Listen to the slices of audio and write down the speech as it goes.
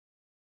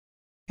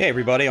Hey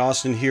everybody,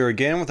 Austin here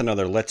again with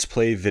another Let's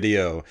Play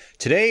video.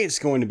 Today it's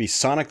going to be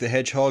Sonic the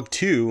Hedgehog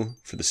 2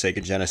 for the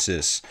Sega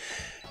Genesis.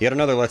 Yet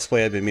another Let's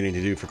Play I've been meaning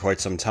to do for quite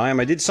some time.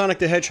 I did Sonic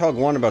the Hedgehog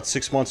 1 about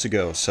 6 months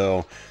ago,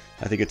 so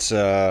I think it's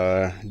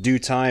due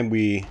time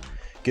we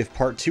give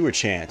part 2 a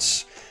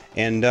chance.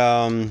 And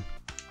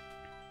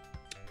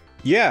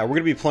yeah, we're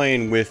going to be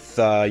playing with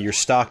your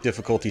stock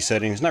difficulty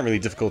settings. Not really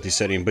difficulty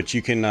setting, but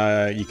you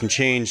can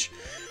change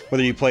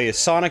whether you play as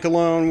Sonic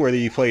alone, whether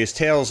you play as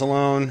Tails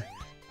alone,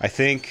 I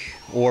think,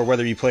 or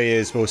whether you play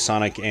as both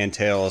Sonic and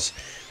Tails.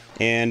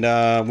 And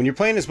when you're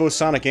playing as both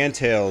Sonic and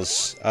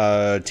Tails,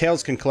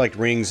 Tails can collect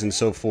rings and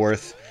so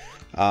forth,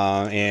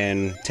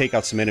 and take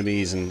out some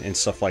enemies and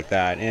stuff like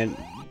that. And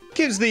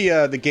gives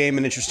the game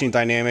an interesting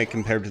dynamic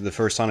compared to the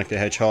first Sonic the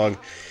Hedgehog.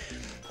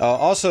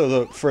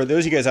 Also, for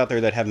those of you guys out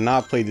there that have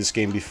not played this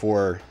game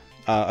before,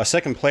 a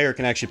second player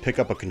can actually pick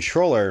up a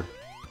controller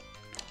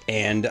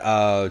and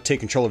take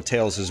control of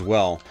Tails as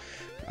well.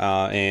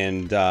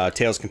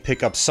 Tails can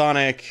pick up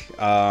Sonic,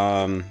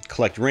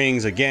 collect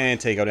rings again,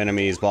 take out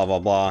enemies, blah blah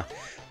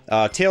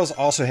blah. Tails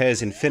also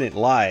has infinite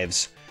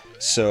lives,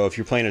 so if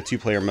you're playing a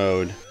two-player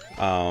mode,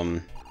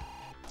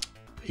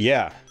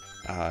 yeah,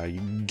 you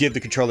give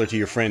the controller to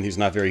your friend who's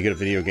not very good at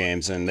video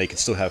games, and they can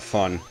still have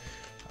fun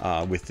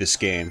with this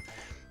game.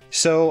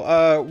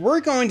 So we're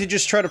going to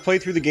just try to play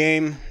through the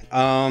game.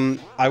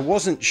 I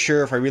wasn't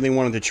sure if I really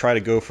wanted to try to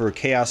go for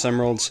Chaos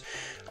Emeralds.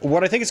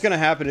 What I think is going to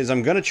happen is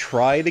I'm going to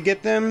try to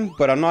get them,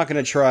 but I'm not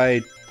going to try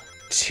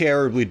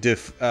terribly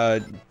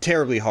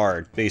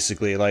hard,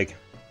 basically. Like,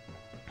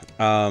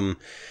 I'm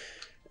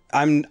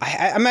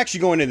actually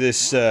going into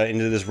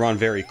this run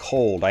very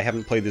cold. I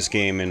haven't played this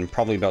game in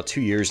probably about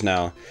 2 years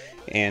now,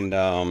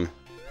 and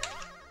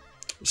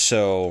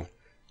so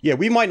yeah,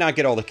 we might not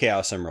get all the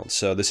Chaos Emeralds.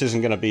 So this isn't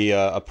going to be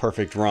a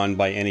perfect run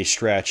by any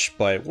stretch,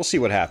 but we'll see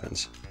what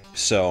happens.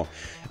 So,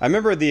 I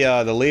remember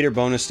the later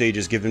bonus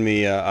stages giving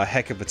me a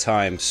heck of a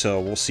time, so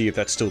we'll see if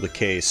that's still the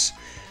case.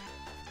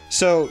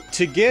 So,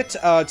 to get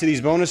to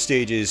these bonus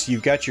stages,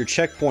 you've got your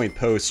checkpoint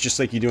posts, just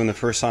like you do in the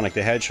first Sonic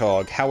the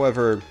Hedgehog.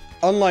 However,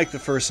 unlike the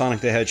first Sonic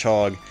the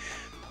Hedgehog,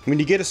 when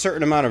you get a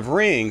certain amount of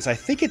rings, I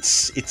think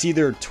it's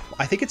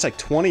like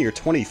 20 or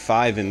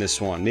 25 in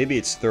this one. Maybe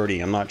it's 30,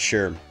 I'm not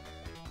sure.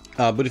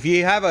 But if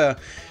you have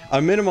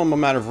a minimum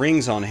amount of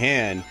rings on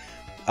hand,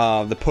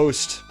 the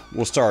post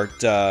will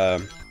start...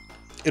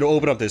 it'll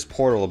open up this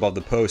portal above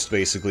the post,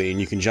 basically,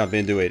 and you can jump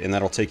into it, and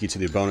that'll take you to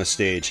the bonus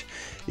stage.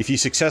 If you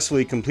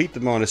successfully complete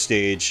the bonus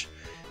stage,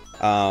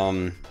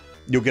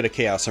 you'll get a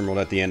Chaos Emerald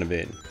at the end of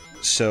it.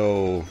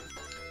 So,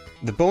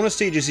 the bonus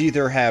stages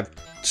either have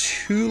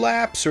 2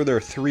 laps or they're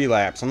 3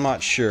 laps, I'm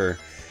not sure.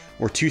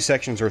 Or 2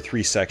 sections or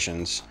 3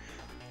 sections.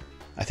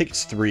 I think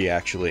it's 3,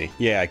 actually.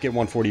 Yeah, get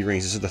 140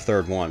 rings, this is the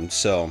 3rd one,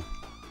 so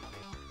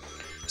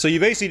you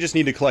basically just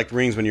need to collect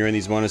rings when you're in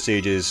these bonus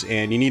stages,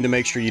 and you need to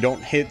make sure you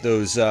don't hit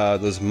those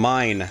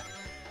mines,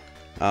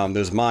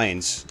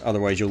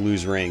 otherwise you'll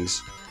lose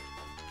rings.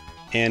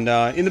 And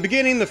in the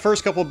beginning, the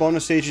first couple of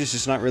bonus stages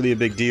is not really a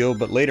big deal,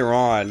 but later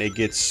on it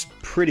gets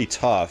pretty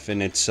tough,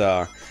 and it's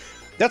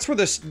that's where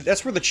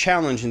the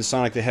challenge in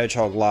Sonic the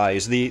Hedgehog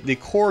lies. The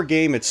core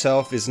game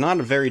itself is not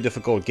a very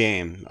difficult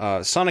game.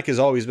 Sonic has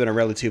always been a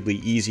relatively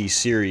easy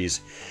series.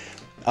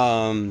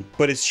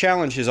 But its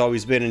challenge has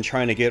always been in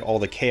trying to get all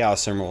the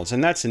Chaos Emeralds,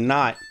 and that's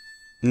not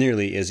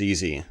nearly as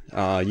easy.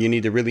 You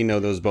need to really know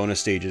those bonus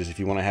stages if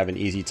you want to have an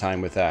easy time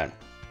with that.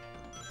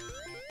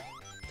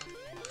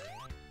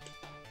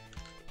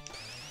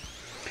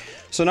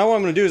 So now what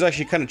I'm going to do is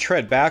actually kind of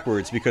tread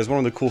backwards, because one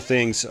of the cool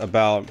things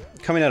about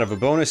coming out of a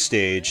bonus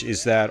stage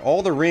is that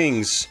all the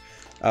rings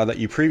that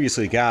you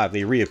previously got,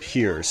 they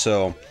reappear.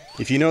 So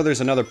if you know there's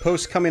another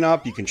post coming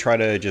up, you can try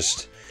to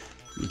just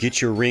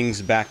get your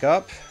rings back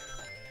up.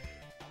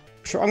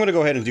 Sure, I'm going to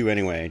go ahead and do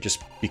anyway,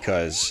 just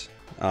because.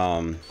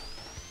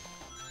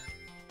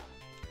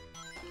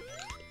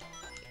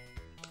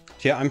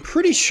 Yeah, I'm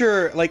pretty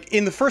sure, like,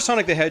 in the first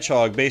Sonic the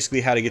Hedgehog, basically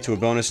how to get to a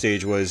bonus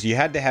stage was you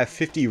had to have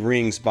 50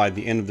 rings by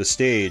the end of the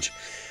stage,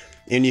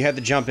 and you had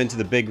to jump into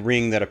the big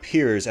ring that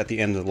appears at the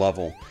end of the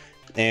level.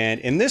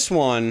 And in this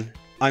one,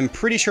 I'm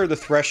pretty sure the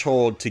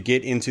threshold to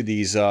get into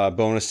these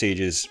bonus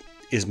stages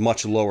is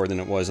much lower than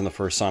it was in the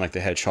first Sonic the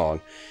Hedgehog.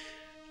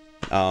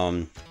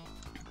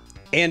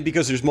 And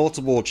because there's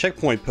multiple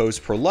checkpoint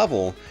posts per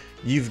level,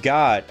 you've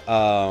got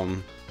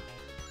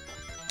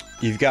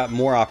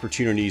more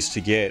opportunities to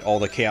get all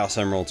the Chaos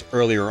Emeralds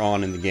earlier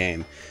on in the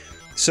game.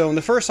 So in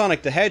the first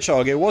Sonic the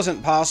Hedgehog, it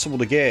wasn't possible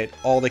to get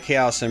all the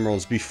Chaos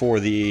Emeralds before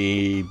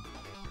the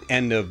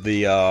end of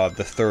the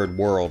 3rd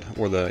world,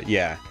 or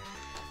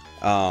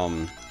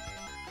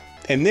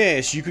in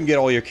this, you can get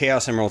all your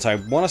Chaos Emeralds, I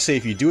want to say,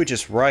 if you do it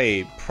just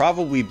right,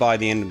 probably by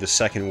the end of the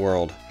 2nd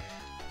world.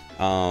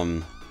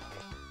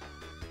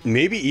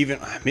 Maybe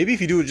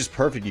if you do it just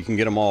perfect, you can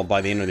get them all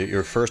by the end of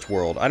your 1st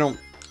world. I don't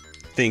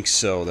think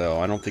so, though.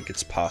 I don't think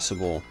it's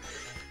possible.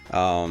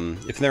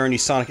 If there are any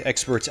Sonic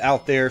experts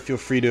out there, feel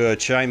free to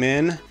chime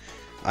in.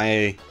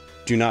 I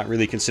do not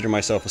really consider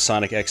myself a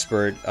Sonic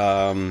expert.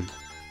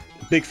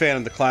 Big fan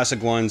of the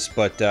classic ones,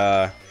 but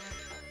I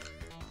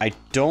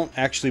don't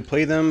actually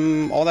play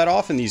them all that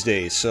often these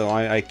days, so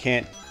I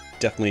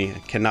definitely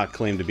cannot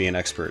claim to be an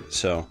expert,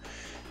 so...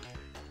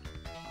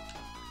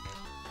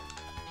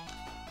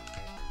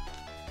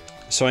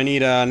 So I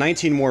need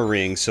 19 more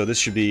rings, so this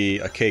should be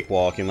a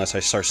cakewalk unless I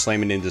start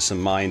slamming into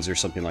some mines or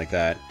something like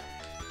that.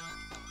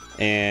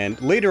 And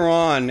later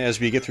on, as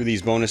we get through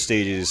these bonus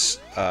stages,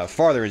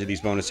 farther into these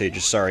bonus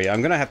stages, sorry,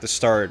 I'm gonna have to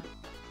start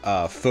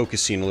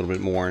focusing a little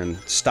bit more and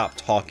stop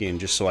talking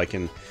just so I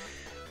can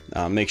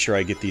make sure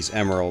I get these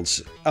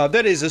emeralds.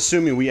 That is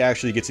assuming we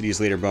actually get to these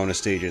later bonus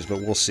stages,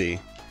 but we'll see.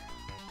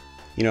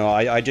 You know,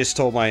 I just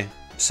told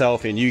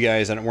myself and you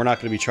guys that we're not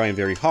going to be trying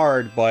very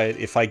hard, but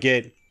if I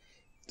get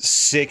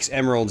 6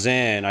 emeralds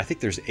in, I think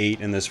there's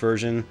 8 in this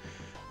version.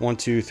 1,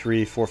 2,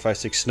 3, 4, 5,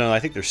 6, no, I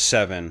think there's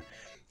 7.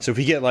 So if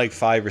we get like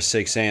 5 or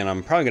 6 in,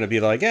 I'm probably going to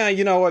be like, yeah,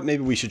 you know what,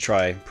 maybe we should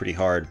try pretty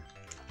hard.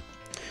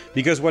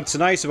 Because what's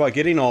nice about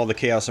getting all the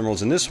Chaos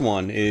Emeralds in this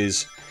one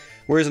is,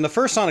 whereas in the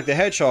first Sonic the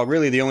Hedgehog,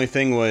 really the only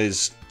thing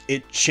was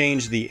it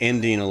changed the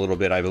ending a little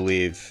bit, I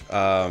believe.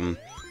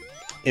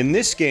 In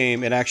this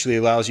game, it actually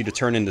allows you to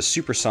turn into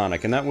Super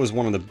Sonic, and that was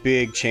one of the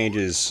big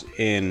changes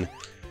in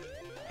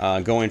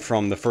going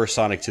from the first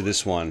Sonic to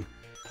this one.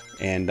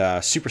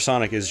 And Super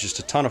Sonic is just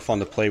a ton of fun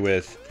to play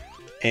with,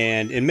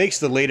 and it makes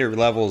the later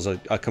levels a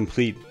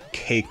complete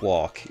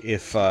cakewalk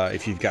if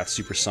you've got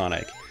Super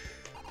Sonic.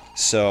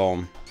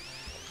 So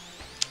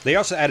they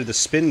also added the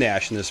spin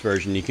dash in this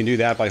version. You can do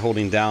that by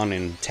holding down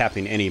and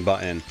tapping any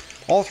button.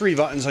 All 3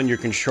 buttons on your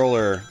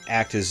controller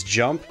act as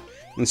jump,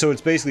 and so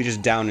it's basically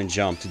just down and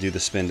jump to do the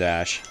spin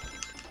dash.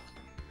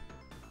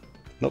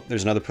 Nope,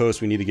 there's another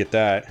post. We need to get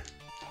that.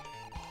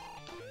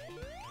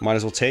 Might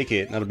as well take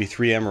it. That'll be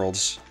 3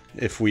 emeralds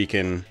if we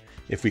can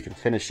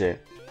finish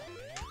it.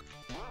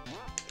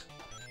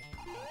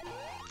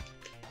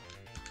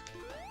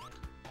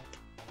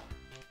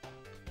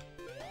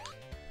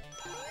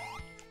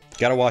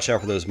 Gotta watch out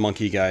for those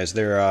monkey guys.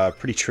 They're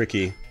pretty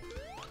tricky.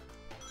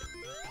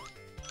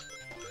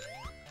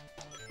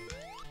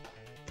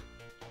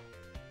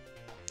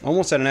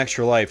 Almost at an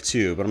extra life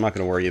too, but I'm not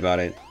gonna worry about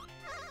it.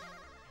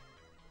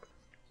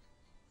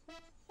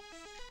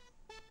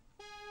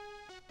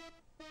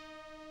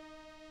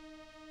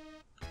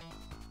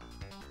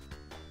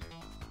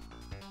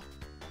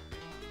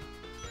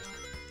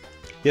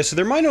 Yeah, so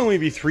there might only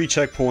be 3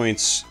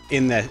 checkpoints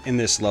in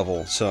this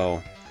level,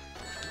 so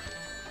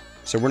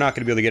we're not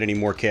going to be able to get any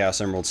more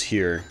Chaos Emeralds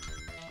here.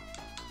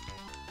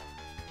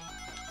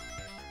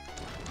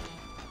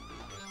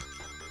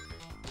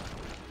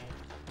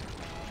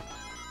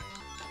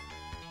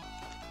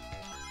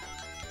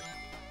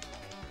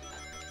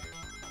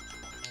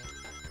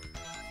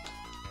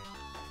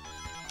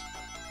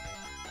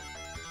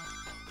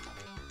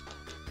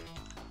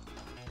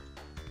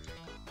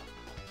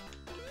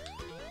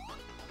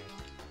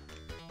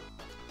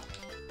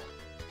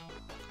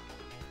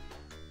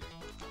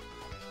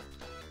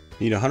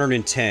 Need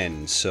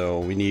 110, so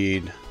we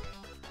need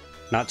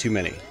not too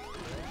many.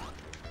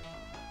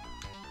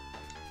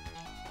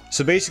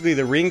 So basically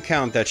the ring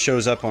count that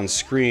shows up on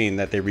screen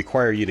that they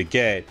require you to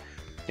get,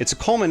 it's a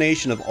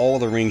culmination of all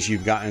the rings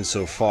you've gotten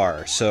so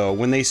far. So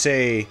when they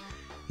say,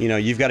 you know,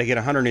 you've got to get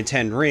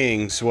 110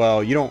 rings,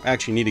 well, you don't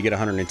actually need to get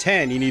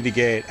 110, you need to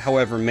get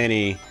however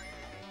many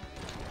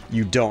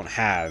you don't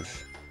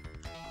have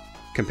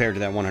compared to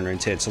that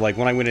 110. So like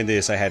when I went into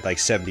this, I had like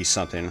 70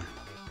 something.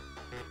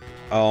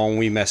 Oh,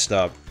 we messed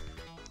up.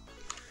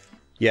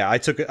 Yeah, I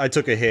took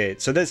a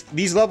hit. So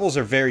these levels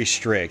are very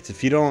strict.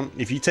 If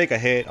you take a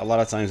hit, a lot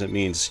of times it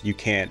means you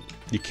can't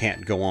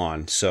go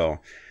on. So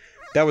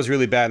that was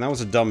really bad, and that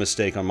was a dumb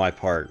mistake on my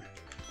part.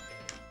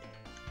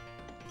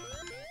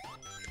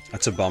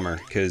 That's a bummer,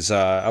 because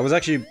I was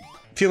actually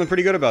feeling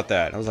pretty good about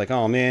that. I was like,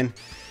 oh man.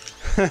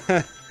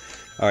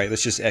 Alright,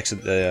 let's just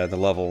exit the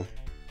level.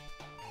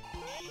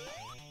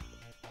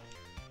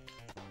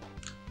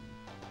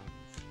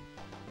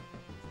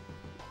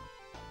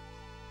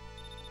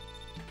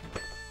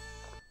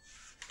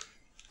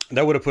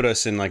 That would have put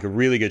us in like a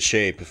really good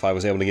shape if I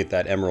was able to get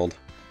that emerald.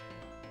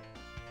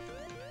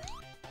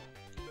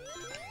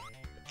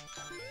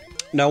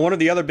 Now, one of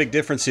the other big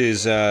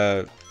differences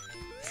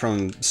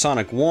from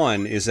Sonic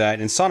 1 is that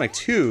in Sonic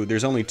 2,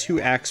 there's only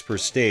 2 acts per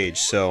stage,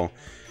 so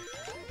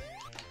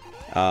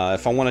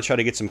if I want to try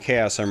to get some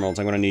Chaos Emeralds,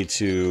 I'm going to need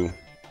to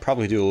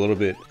probably do a little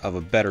bit of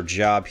a better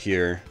job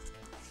here.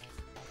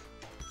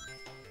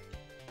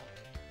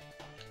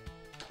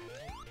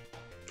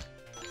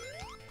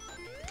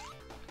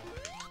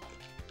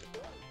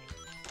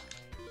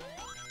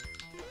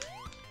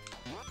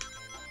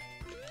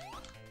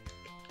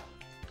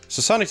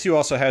 So Sonic 2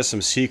 also has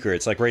some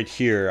secrets, like right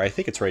here, I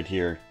think it's right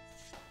here.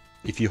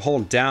 If you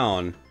hold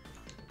down,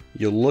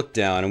 you'll look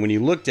down, and when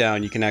you look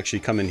down, you can actually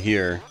come in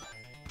here.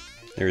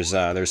 There's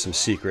some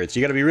secrets.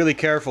 You gotta be really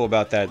careful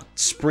about that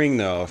spring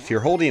though. If you're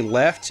holding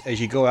left as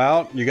you go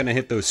out, you're gonna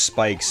hit those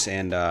spikes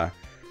and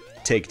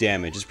take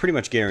damage. It's pretty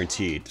much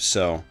guaranteed,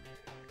 so...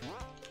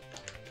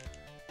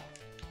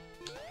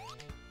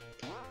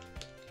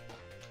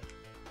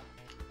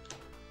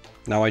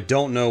 Now I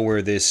don't know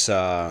where this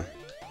where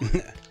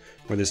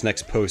this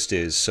next post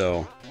is,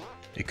 so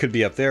it could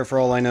be up there for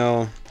all I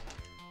know.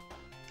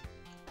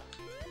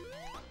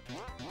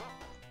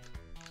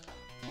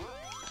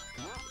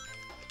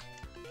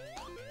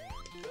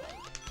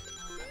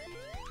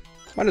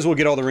 Might as well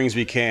get all the rings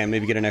we can,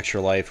 maybe get an extra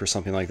life or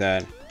something like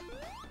that.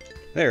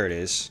 There it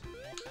is.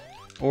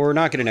 Or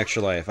not get an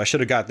extra life. I should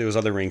have got those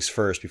other rings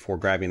first before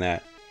grabbing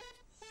that.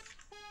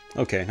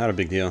 Okay, not a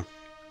big deal.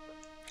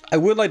 I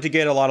would like to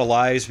get a lot of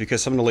lives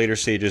because some of the later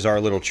stages are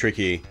a little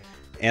tricky.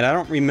 And I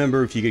don't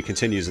remember if you get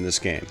continues in this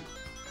game.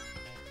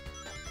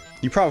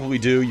 You probably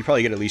do. You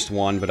probably get at least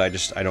one, but I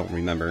don't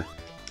remember.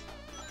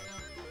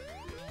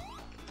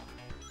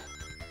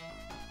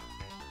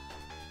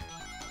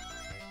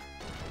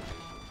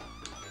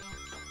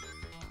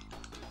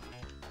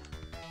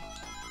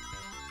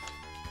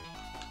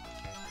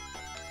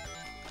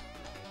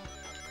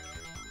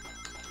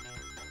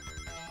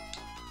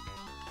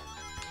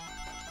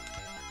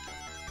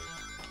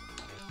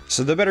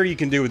 So the better you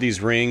can do with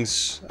these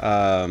rings,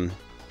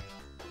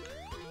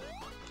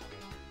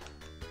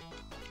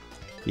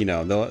 you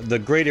know, the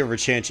greater of a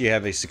chance you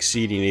have of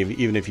succeeding,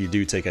 even if you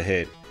do take a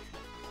hit.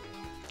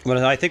 But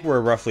I think we're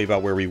roughly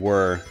about where we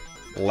were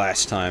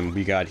last time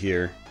we got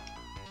here.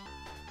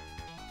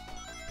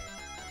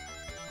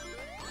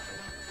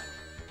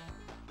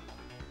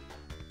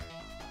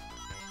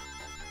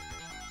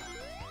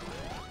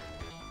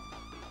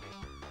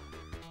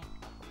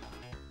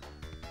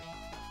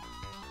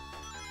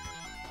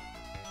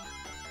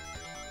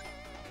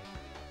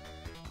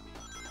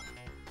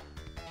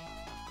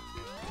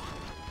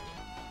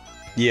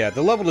 Yeah,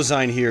 the level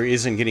design here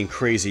isn't getting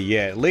crazy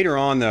yet. Later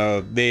on, though,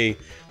 they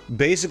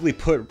basically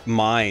put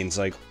mines,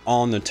 like,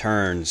 on the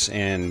turns,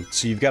 and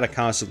so you've got to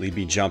constantly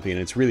be jumping, and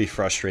it's really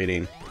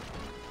frustrating.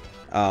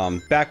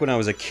 Back when I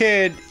was a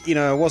kid, you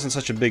know, it wasn't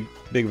such a big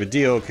of a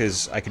deal,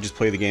 because I could just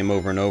play the game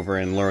over and over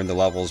and learn the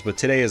levels, but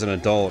today as an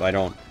adult, I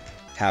don't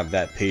have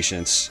that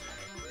patience,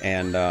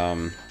 and,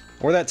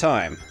 or that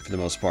time, for the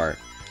most part.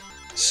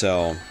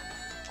 So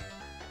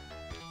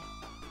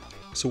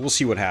we'll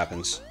see what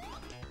happens.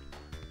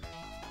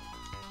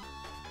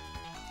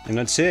 And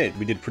that's it.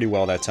 We did pretty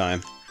well that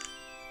time.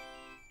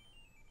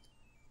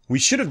 We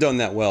should have done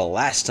that well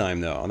last time,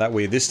 though. That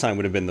way, this time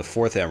would have been the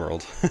 4th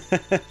emerald.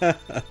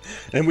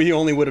 And we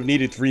only would have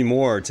needed 3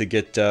 more to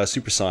get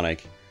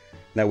Supersonic.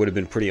 That would have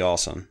been pretty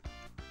awesome.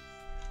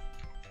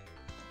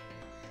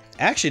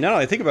 Actually, now that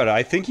I think about it,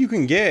 I think you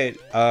can get...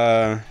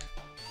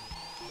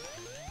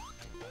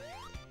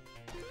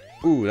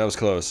 Ooh, that was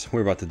close. We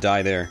were about to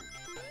die there.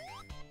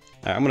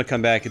 Alright, I'm gonna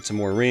come back, get some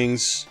more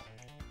rings.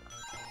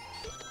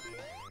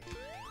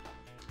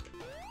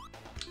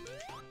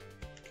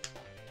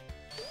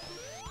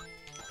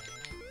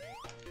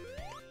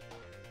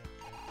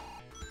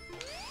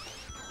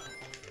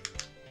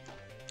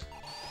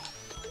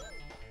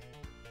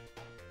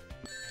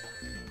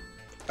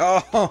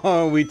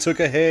 Oh, we took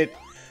a hit.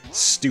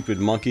 Stupid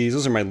monkeys.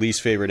 Those are my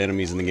least favorite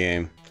enemies in the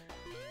game.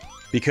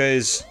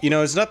 Because, you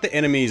know, it's not the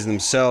enemies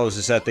themselves,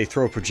 it's that they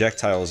throw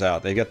projectiles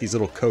out. They've got these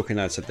little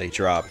coconuts that they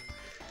drop.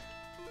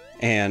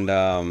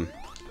 And,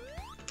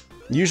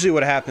 usually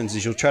what happens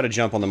is you'll try to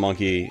jump on the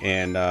monkey,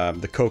 and,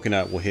 the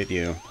coconut will hit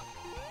you.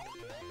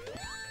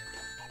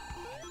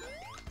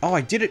 Oh,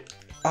 I did it!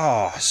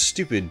 Oh,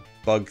 stupid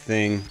bug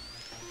thing.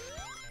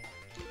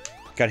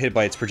 Got hit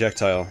by its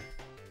projectile.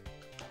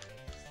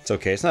 It's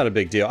okay, it's not a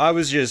big deal. I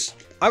was just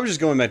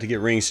going back to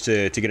get rings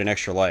to get an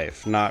extra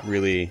life, not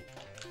really,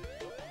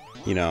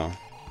 you know,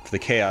 for the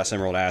Chaos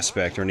Emerald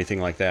aspect or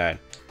anything like that.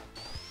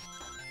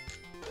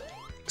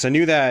 Because I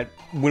knew that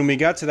when we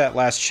got to that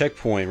last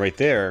checkpoint right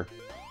there,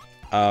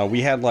 we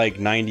had like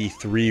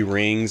 93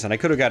 rings, and I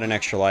could have got an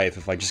extra life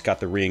if I just got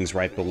the rings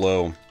right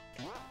below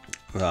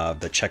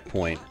the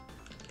checkpoint.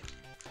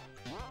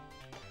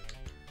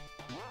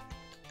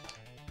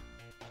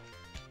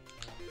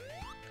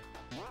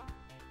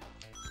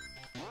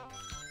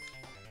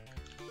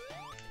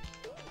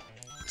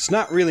 It's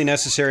not really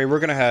necessary. We're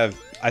gonna have,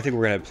 I think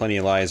we're gonna have plenty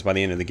of lives by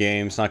the end of the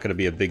game. It's not gonna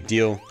be a big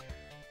deal.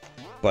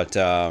 But,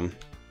 I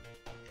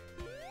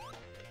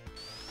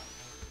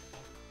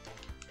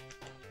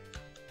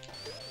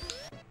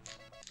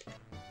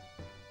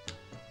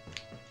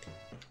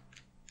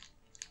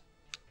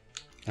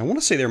want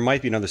to say there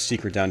might be another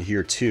secret down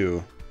here,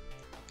 too.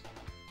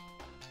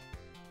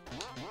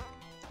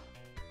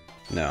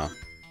 No.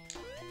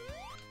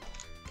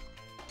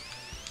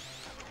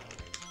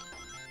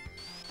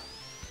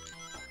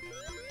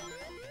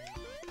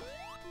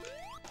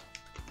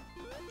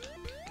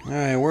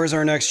 Alright, where's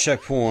our next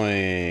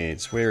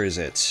checkpoint? Where is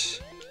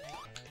it?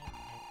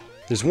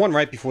 There's one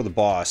right before the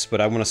boss, but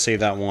I want to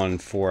save that one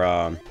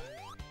for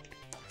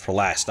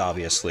last,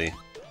 obviously.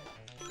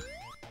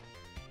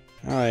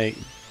 Alright,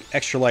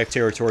 extra life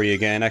territory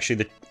again. Actually,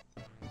 the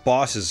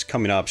boss is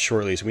coming up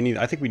shortly, so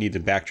I think we need to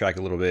backtrack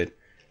a little bit.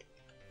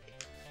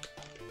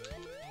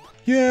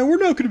 Yeah, we're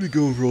not going to be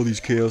going for all these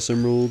Chaos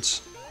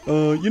Emeralds.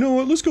 You know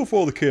what? Let's go for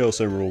all the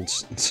Chaos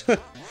Emeralds.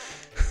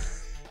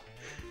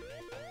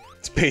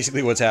 It's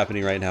basically what's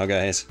happening right now,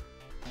 guys.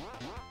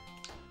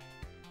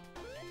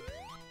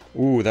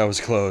 Ooh, that was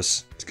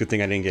close. It's a good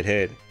thing I didn't get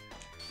hit.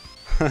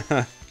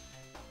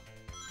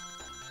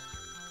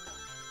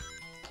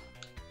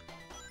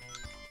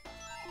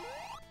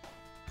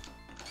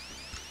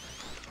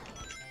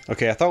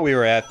 Okay, I thought we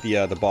were at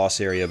the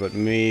boss area, but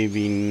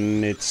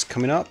maybe it's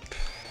coming up.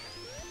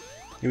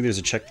 Maybe there's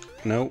a check.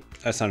 No,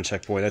 that's not a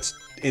checkpoint. That's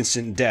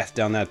instant death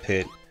down that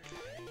pit.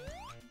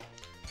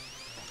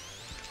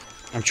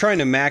 I'm trying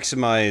to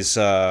maximize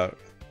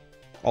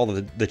all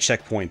of the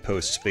checkpoint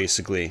posts,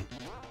 basically.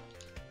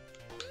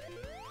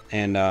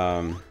 And,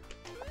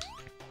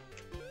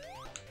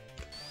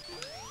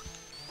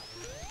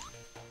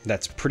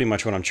 that's pretty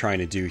much what I'm trying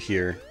to do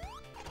here.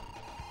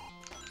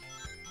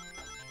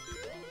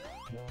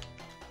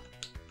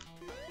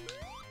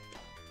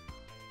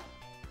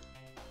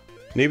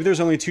 Maybe there's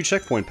only 2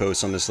 checkpoint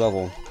posts on this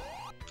level.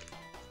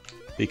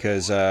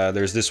 Because,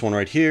 there's this one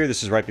right here,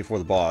 this is right before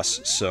the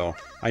boss, so...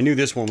 I knew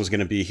this one was going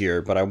to be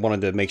here, but I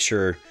wanted to make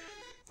sure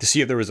to see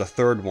if there was a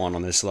 3rd one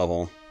on this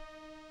level.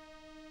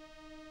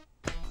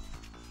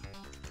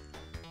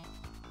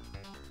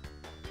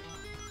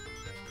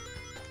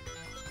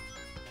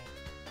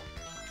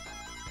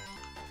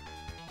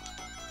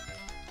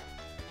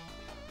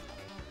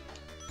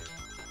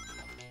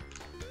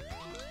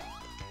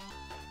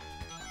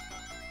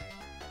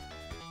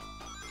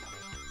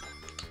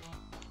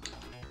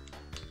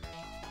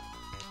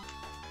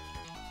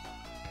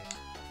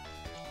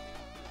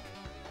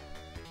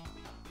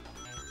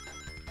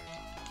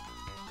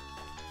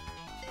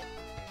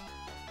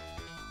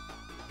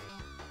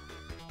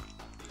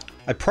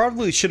 I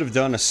probably should have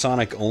done a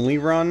Sonic only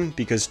run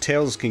because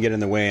Tails can get in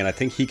the way and I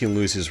think he can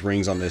lose his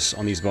rings on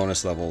these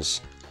bonus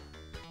levels.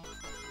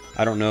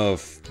 I don't know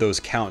if those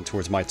count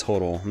towards my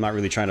total. I'm not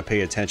really trying to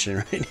pay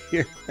attention right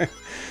here.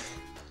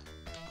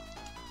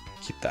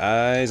 Keep the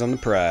eyes on the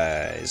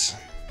prize.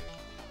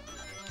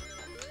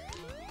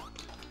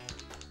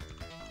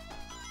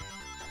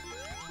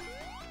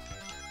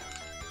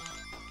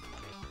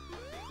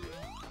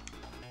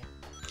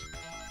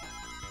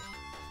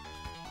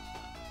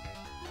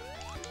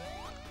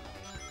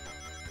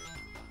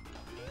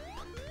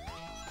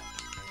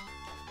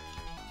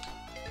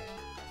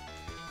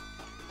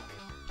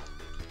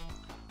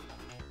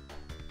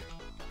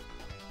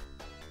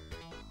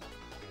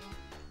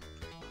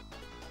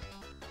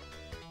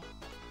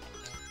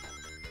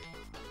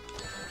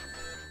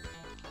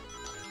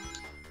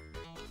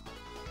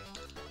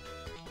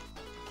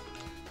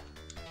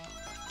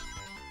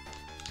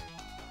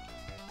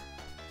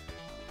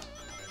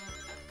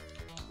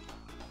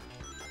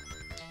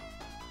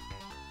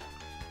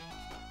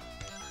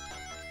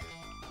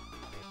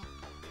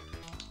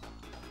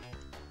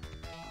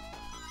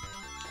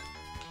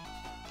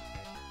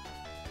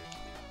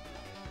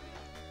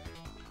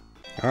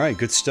 Alright,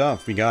 good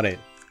stuff. We got it.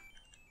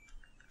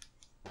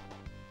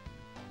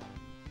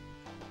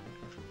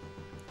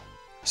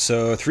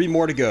 So, 3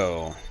 more to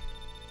go.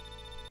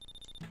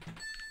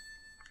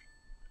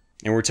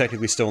 And we're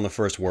technically still in the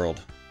first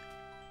world.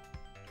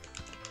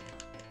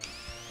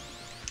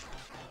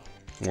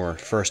 Or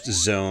first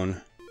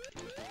zone.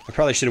 I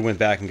probably should have went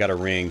back and got a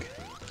ring.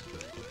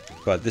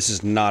 But this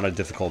is not a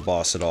difficult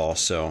boss at all,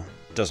 so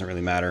it doesn't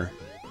really matter.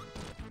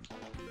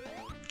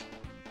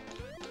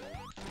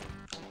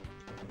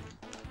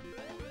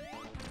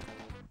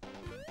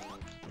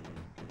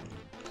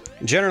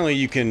 Generally,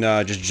 you can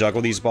just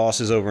juggle these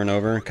bosses over and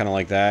over, kind of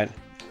like that.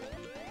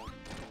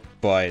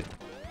 But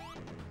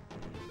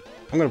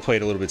I'm going to play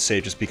it a little bit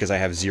safe just because I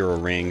have 0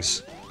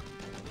 rings.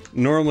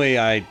 Normally,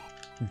 I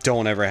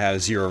don't ever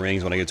have 0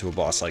 rings when I get to a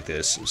boss like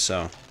this,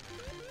 so...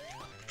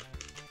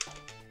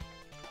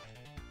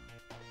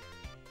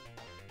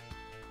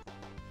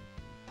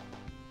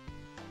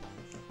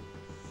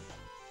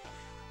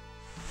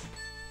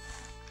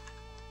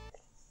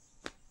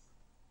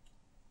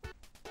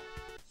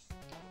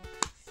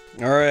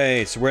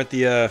 Alright, so we're at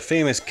the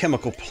famous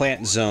Chemical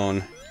Plant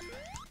Zone.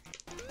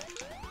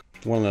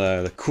 One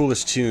of the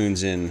coolest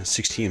tunes in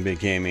 16-bit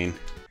gaming.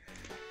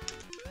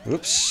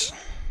 Oops.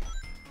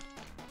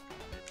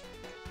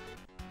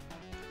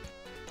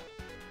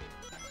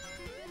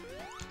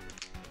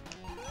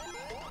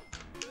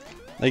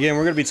 Again,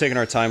 we're going to be taking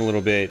our time a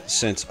little bit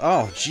since...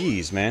 Oh,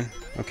 jeez, man.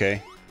 Okay. I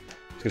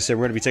was going to say,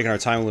 we're going to be taking our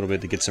time a little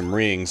bit to get some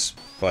rings,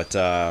 but,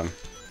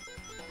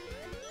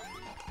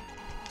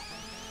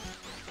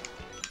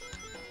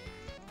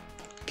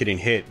 getting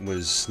hit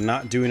was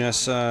not doing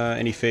us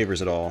any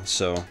favors at all,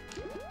 so...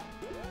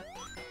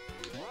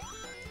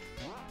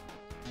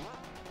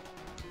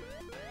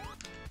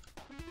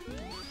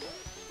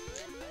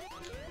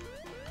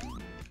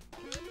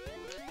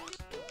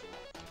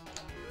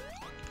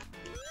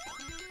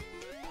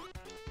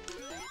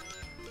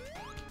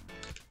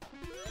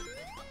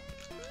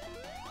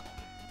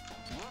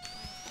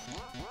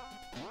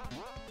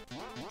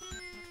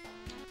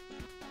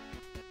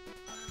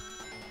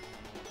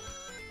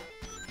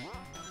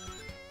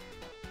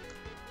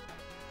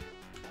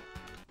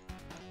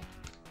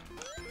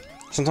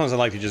 Sometimes I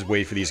like to just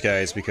wait for these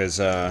guys because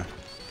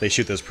they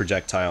shoot those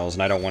projectiles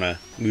and I don't want to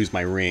lose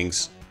my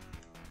rings.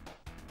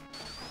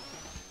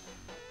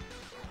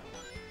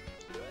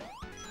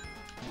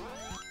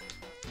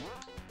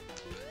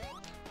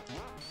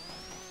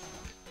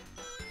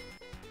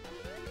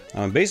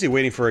 I'm basically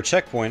waiting for a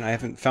checkpoint. I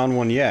haven't found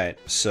one yet,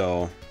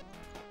 so...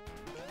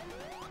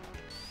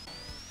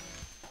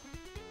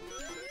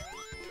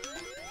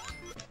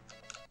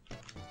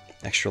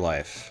 Extra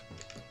life.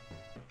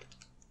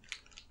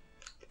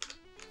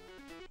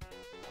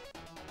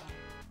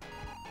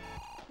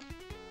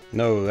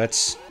 No,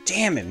 that's...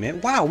 Damn it,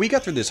 man. Wow, we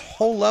got through this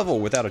whole level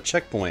without a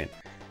checkpoint.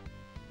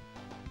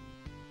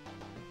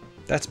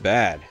 That's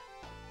bad.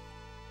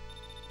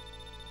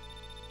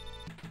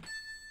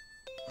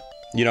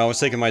 You know, I was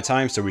taking my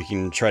time so we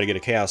can try to get a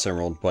Chaos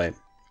Emerald, but...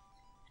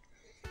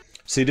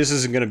 See, this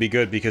isn't going to be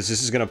good because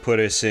this is going to put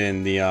us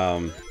in the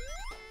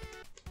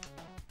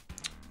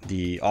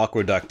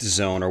Aqueduct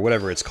Zone, or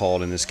whatever it's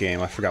called in this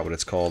game. I forgot what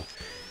it's called.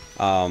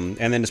 And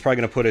then it's probably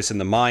going to put us in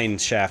the Mine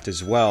Shaft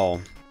as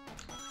well.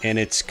 And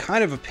it's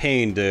kind of a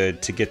pain to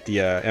get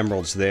the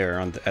emeralds there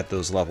at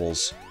those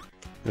levels.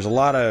 There's a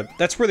lot of...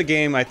 That's where the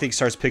game, I think,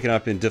 starts picking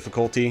up in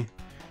difficulty.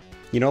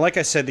 You know, like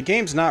I said, the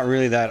game's not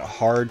really that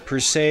hard per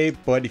se,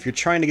 but if you're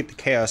trying to get the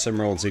Chaos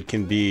Emeralds, it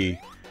can be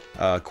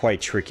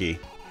quite tricky.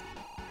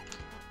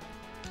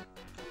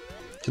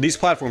 So these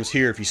platforms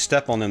here, if you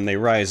step on them, they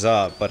rise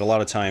up, but a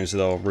lot of times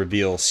they'll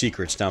reveal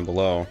secrets down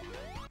below.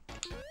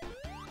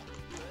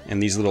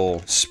 And these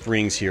little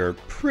springs here are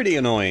pretty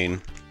annoying.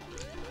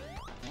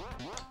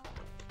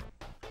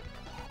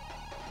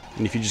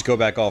 And if you just go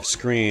back off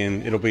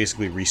screen, it'll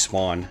basically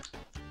respawn.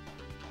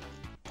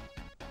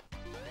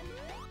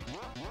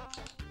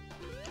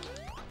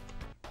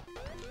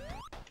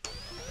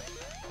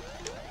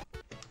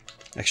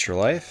 Extra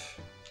life?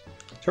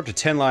 We're up to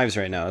 10 lives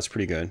right now, that's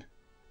pretty good.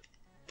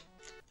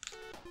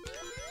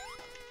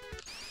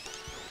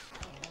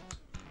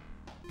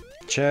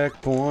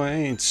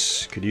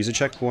 Checkpoints! Could use a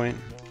checkpoint.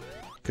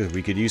 Because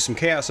we could use some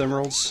Chaos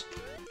Emeralds.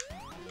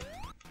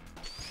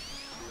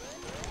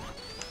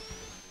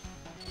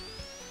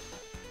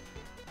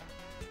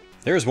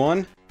 There's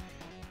one!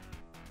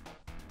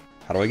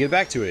 How do I get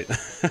back to it?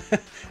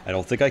 I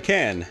don't think I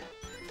can.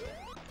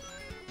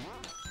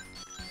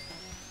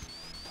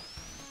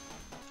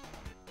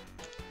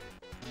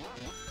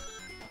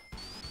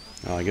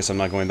 Oh, I guess I'm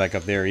not going back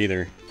up there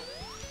either.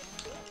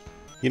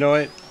 You know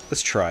what?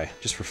 Let's try,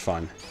 just for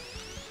fun.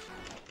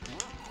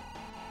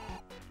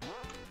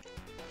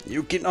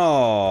 You can...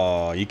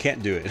 Oh, you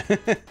can't do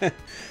it.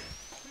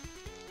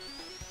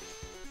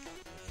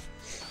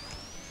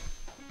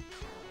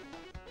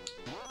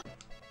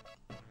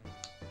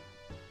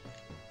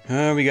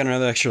 We got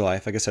another extra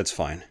life. I guess that's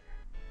fine.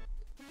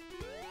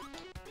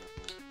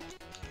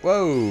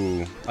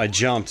 Whoa! I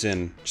jumped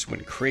and just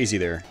went crazy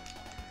there.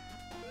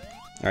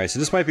 Alright, so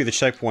this might be the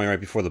checkpoint right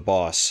before the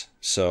boss.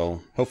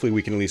 So, hopefully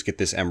we can at least get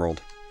this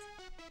emerald.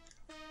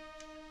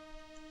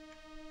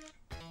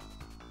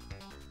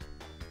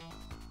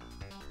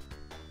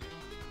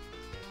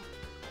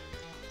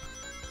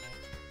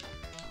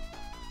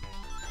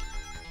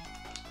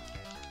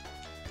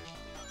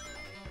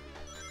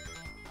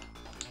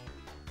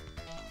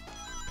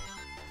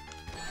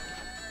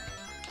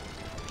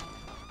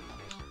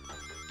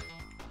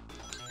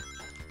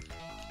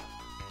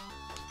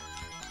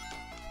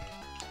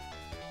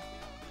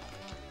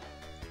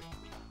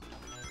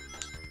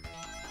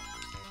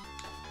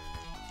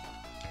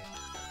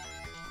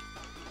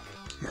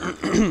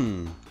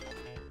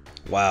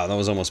 Wow, that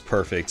was almost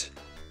perfect.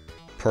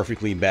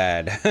 Perfectly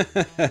bad.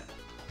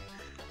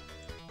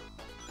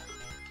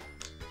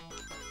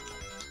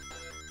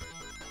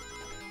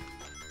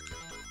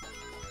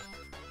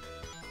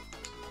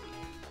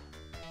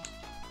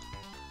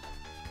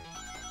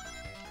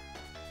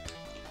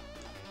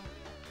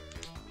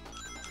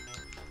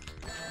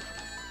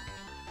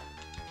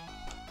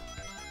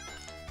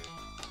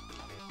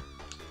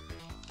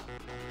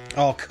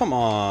 Oh, come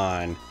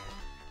on.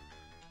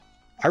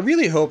 I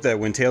really hope that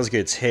when Tails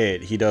gets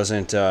hit, he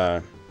doesn't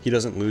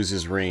lose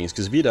his rings,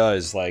 because if he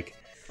does, like,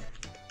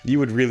 you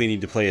would really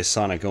need to play as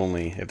Sonic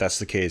only, if that's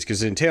the case, because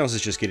then Tails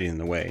is just getting in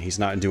the way. He's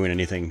not doing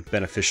anything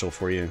beneficial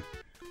for you.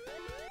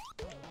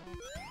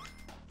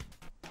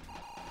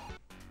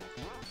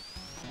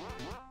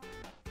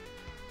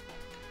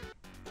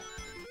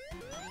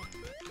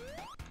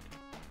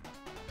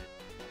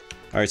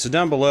 Alright, so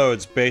down below,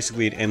 it's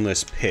basically an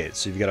endless pit,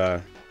 so you've got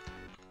to...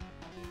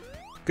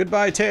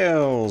 Goodbye,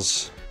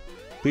 Tails!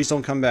 Please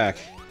don't come back.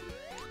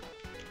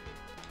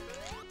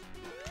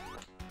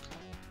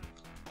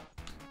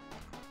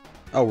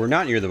 Oh, we're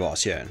not near the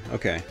boss yet.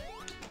 Okay.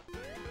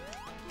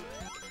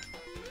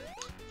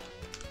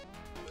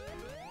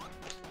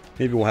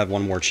 Maybe we'll have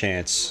one more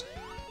chance.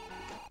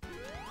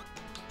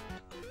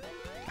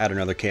 Add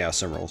another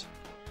Chaos Emerald.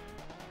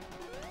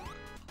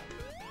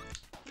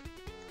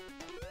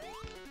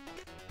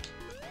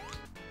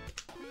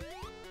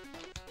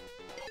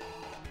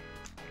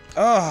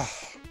 Oh!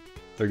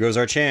 There goes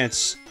our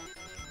chance.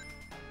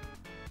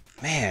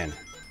 Man.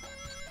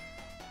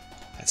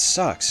 That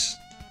sucks.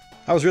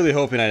 I was really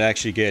hoping I'd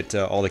actually get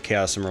all the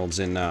Chaos Emeralds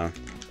in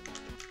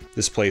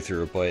this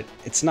playthrough, but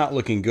it's not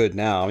looking good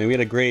now. I mean, we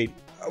had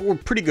a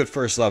pretty good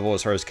first level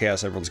as far as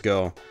Chaos Emeralds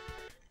go.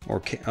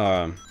 Or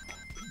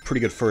pretty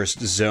good first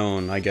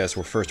zone, I guess,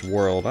 or first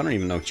world. I don't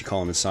even know what you call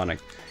them in Sonic.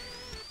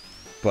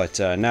 But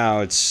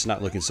now it's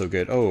not looking so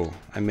good. Oh,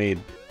 I made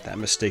that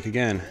mistake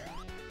again.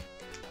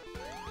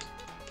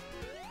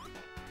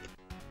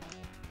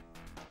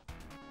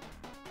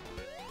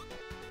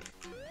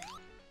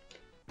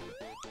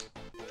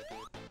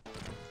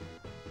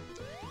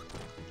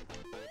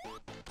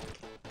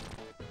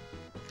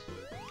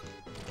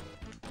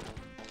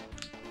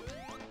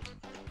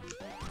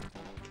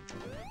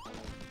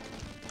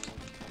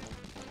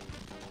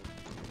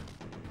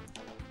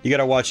 You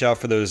gotta watch out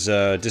for those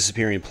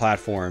disappearing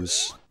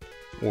platforms,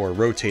 or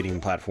rotating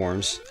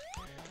platforms.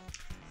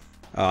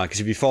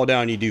 Because if you fall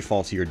down, you do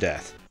fall to your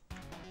death.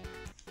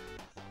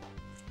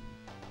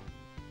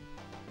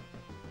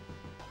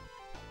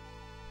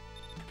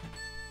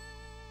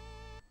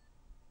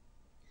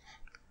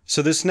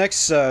 So this next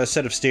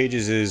set of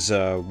stages is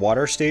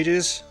water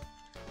stages.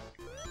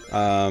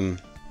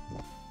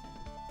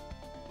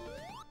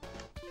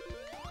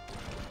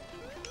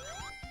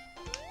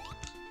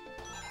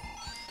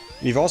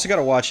 You've also got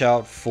to watch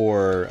out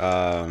for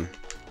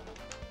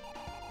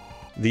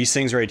these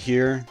things right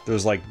here.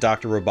 Those like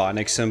Dr.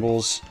 Robotnik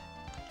symbols.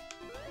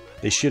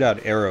 They shoot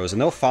out arrows,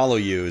 and they'll follow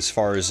you as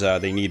far as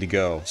they need to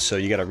go. So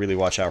you got to really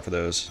watch out for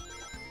those.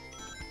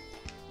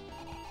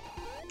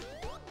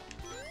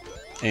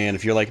 And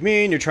if you're like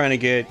me and you're trying to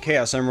get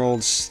Chaos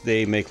Emeralds,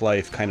 they make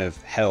life kind of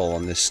hell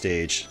on this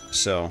stage.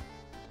 So,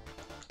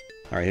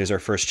 alright, here's our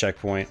first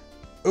checkpoint.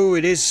 Oh,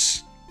 it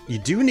is... You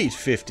do need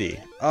 50.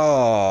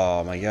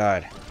 Oh my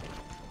god.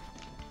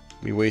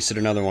 We wasted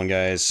another one,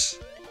 guys.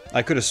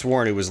 I could have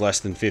sworn it was less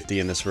than 50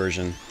 in this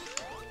version.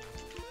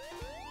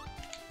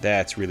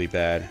 That's really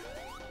bad.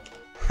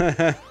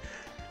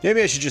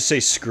 Maybe I should just say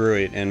screw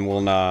it and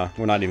we'll not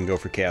even go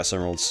for Chaos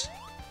Emeralds.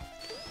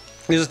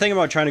 Because the thing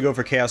about trying to go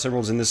for Chaos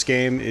Emeralds in this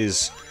game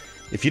is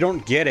if you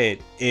don't get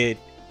it, it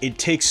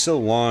takes so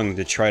long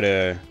to try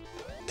to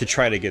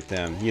get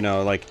them. You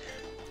know, like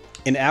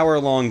an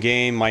hour-long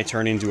game might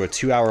turn into a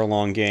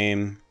 2-hour-long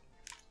game,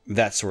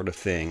 that sort of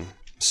thing.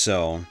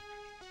 So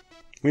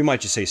we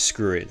might just say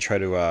screw it and try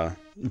to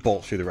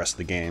bolt through the rest of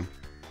the game.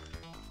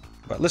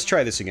 But let's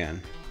try this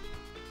again.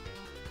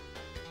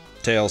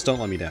 Tails, don't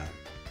let me down.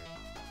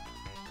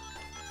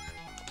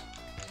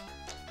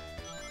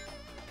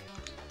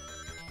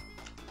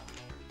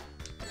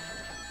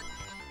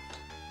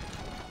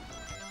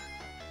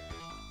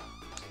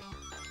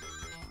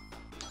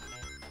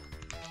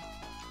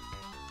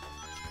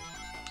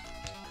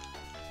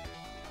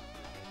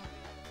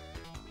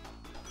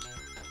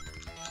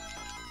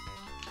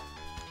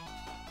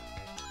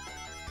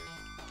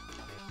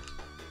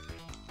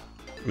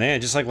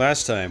 Man, just like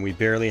last time, we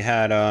barely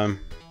had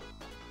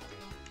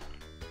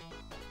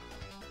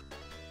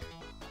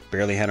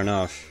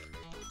enough.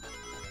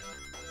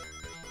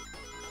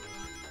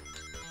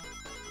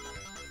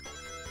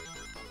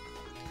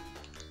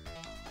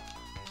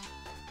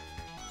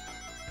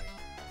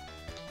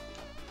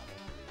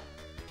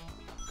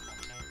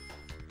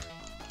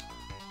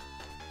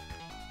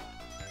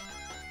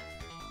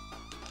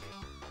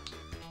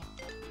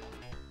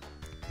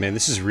 Man,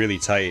 this is really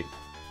tight.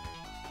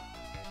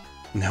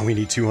 Now we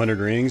need 200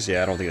 rings?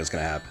 Yeah, I don't think that's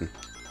gonna happen.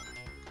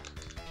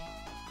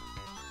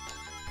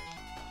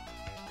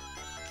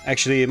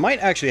 Actually, it might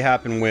actually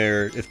happen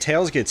where if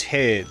Tails gets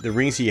hit, the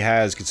rings he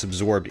has gets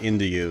absorbed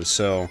into you,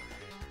 so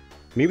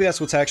maybe that's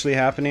what's actually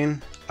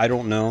happening. I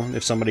don't know.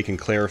 If somebody can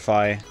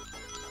clarify,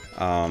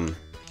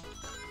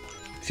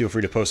 feel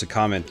free to post a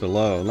comment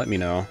below. Let me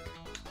know.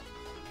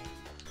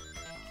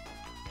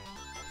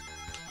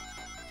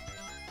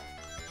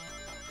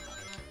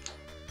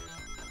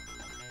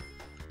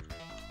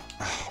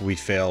 We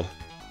failed.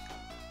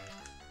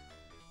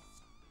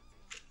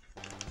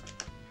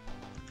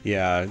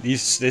 Yeah,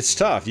 it's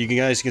tough. You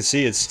guys can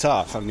see it's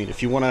tough. I mean,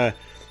 if you wanna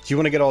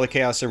get all the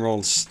Chaos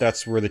Emeralds,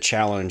 that's where the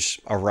challenge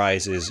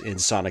arises in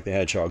Sonic the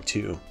Hedgehog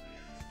 2.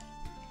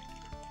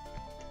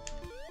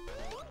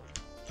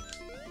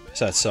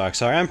 So that sucks.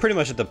 Sorry, I'm pretty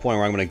much at the point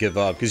where I'm gonna give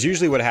up, because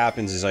usually what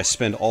happens is I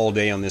spend all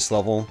day on this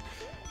level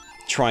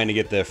trying to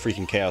get the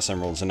freaking Chaos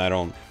Emeralds, and I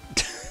don't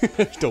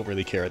don't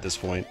really care at this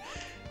point.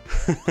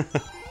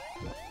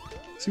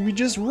 So we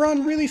just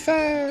run really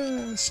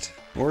fast!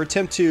 Or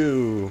attempt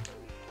to.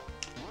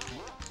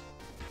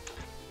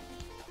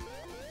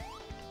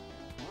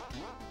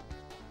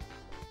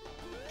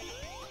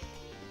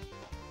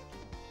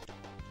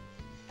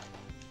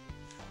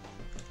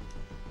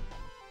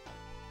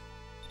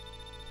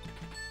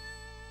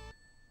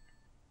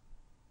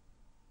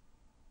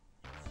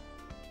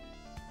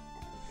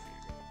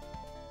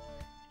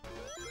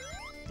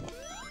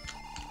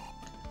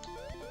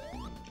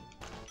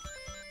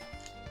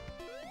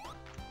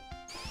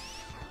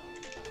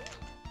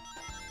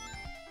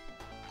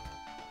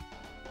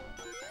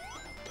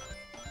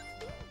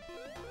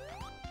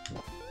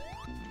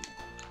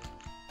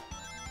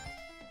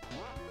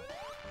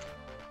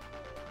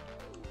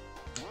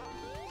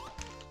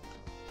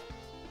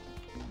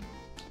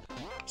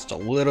 Just a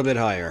little bit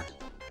higher.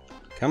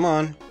 Come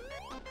on.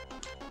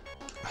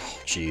 Oh,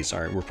 jeez.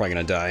 Alright, we're probably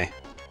gonna die.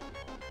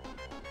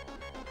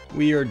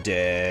 We are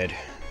dead.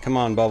 Come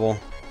on, Bubble.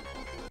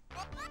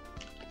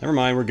 Never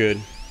mind, we're good.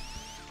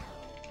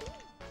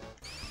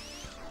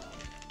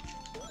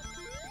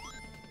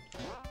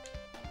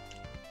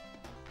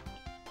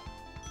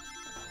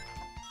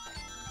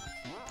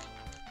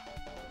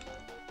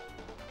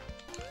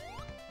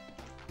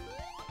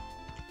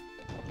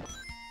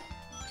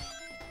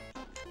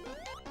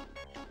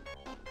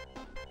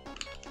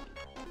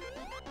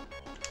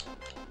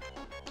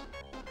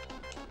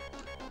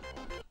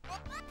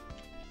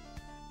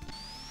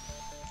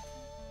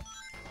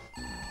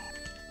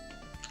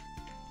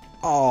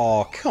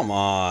 Oh, come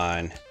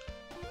on.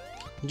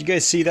 Did you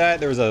guys see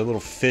that? There was a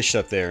little fish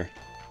up there.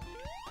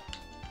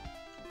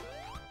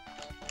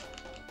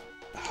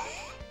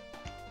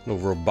 Little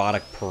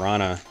robotic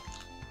piranha.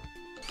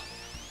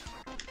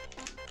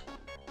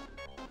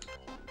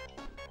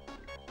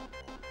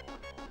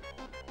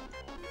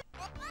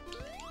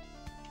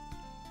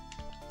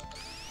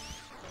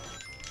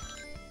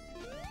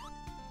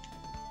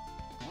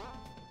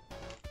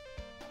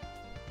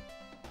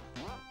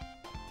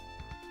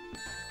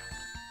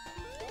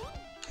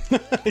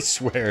 I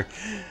swear,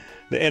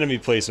 the enemy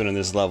placement in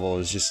this level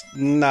is just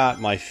not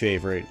my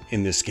favorite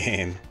in this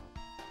game.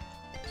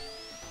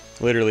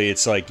 Literally,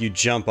 it's like you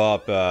jump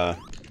up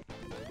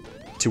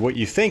to what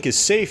you think is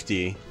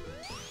safety,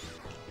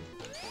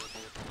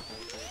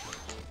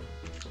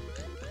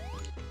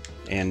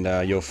 and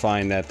you'll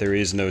find that there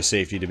is no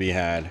safety to be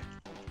had.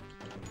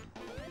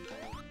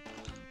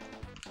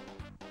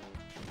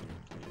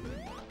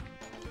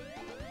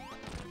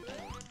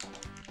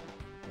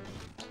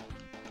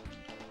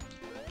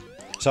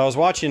 So I was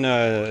watching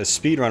a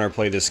speedrunner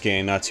play this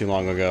game not too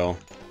long ago,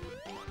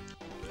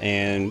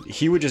 and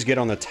he would just get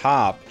on the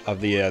top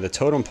of the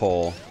totem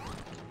pole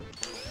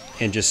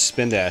and just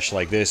spin dash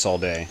like this all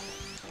day.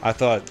 I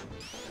thought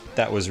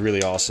that was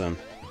really awesome.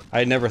 I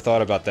had never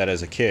thought about that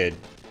as a kid.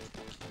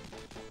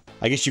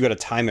 I guess you gotta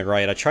time it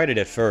right. I tried it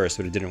at first,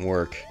 but it didn't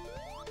work.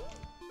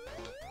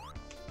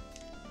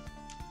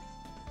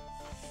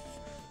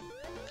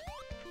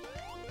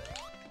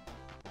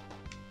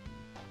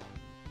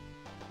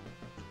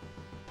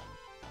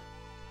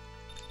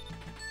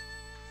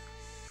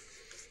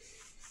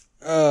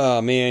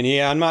 Oh man,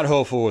 yeah, I'm not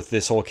hopeful with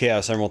this whole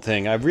Chaos Emerald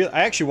thing. I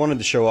actually wanted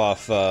to show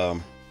off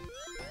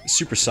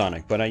Super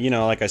Sonic, but you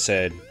know, like I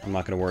said, I'm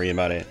not gonna worry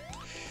about it.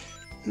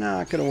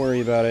 Not gonna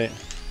worry about it.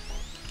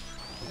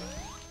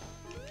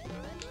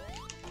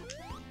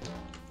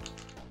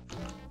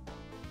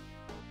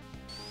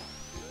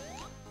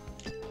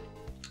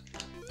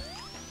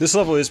 This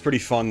level is pretty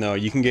fun though.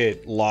 You can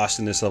get lost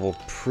in this level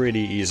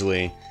pretty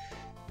easily.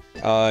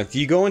 If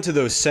you go into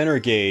those center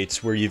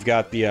gates where you've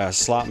got the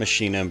slot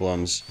machine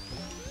emblems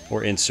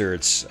or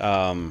inserts,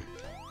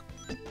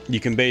 you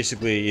can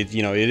basically,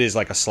 you know, it is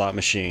like a slot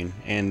machine,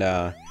 and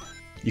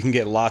you can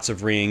get lots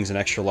of rings and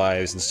extra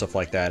lives and stuff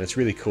like that. It's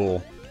really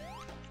cool.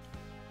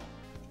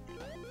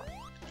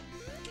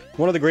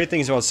 One of the great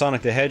things about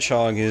Sonic the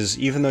Hedgehog is,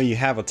 even though you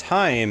have a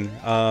time,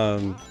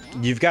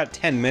 you've got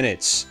 10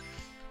 minutes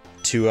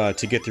to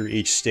get through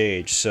each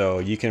stage, so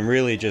you can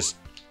really just,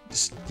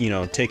 you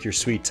know, take your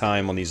sweet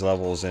time on these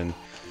levels and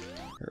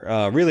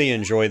really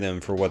enjoy them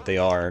for what they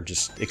are.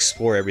 Just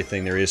explore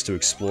everything there is to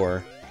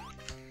explore.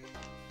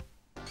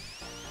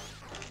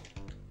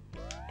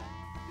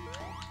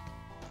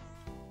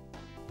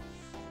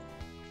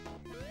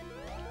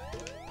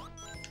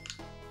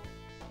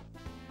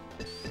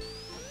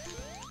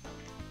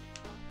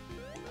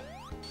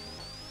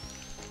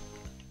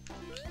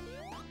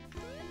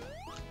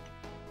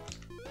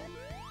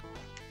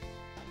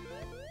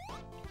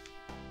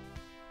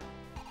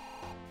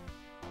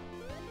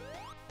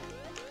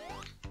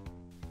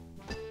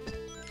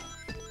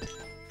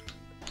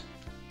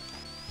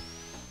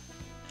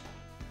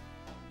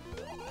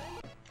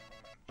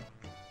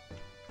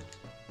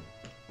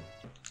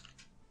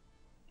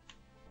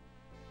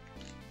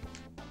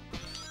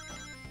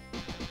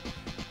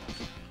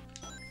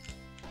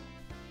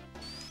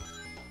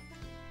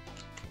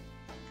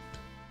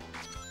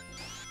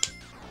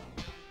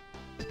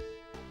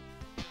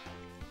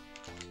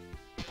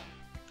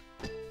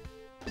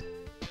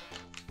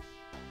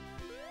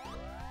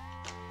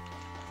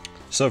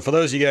 So for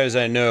those of you guys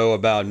that know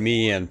about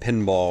me and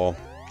pinball,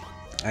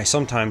 I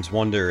sometimes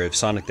wonder if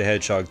Sonic the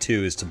Hedgehog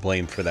 2 is to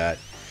blame for that.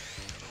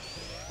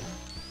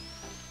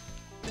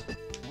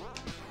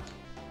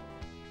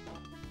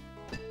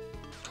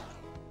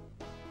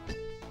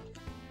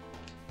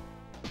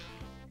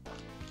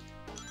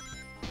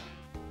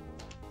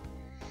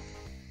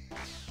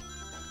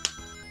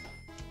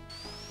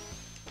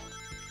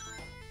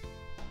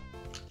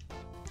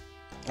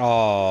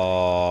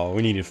 Oh,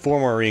 we needed 4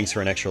 more rings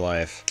for an extra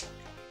life.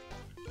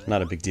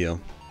 Not a big deal.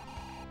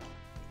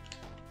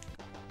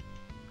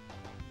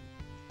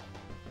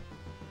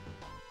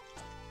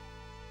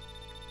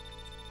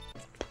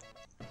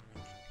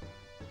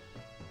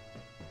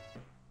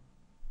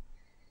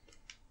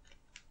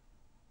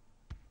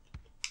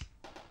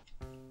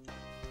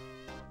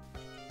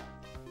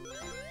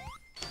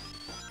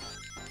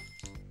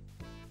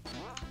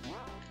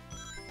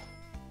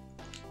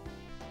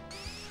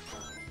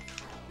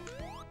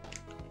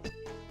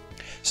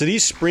 So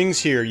these springs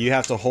here, you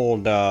have to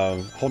hold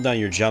down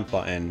your jump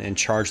button and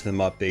charge them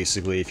up,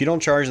 basically. If you don't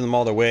charge them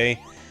all the way,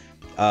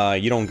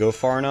 you don't go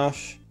far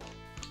enough.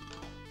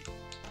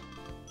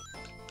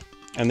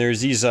 And there's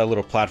these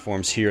little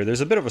platforms here.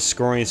 There's a bit of a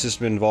scoring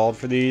system involved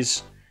for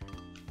these.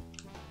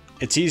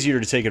 It's easier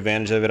to take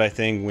advantage of it, I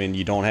think, when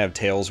you don't have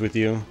Tails with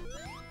you.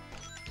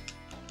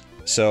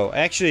 So,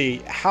 actually,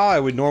 how I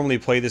would normally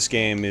play this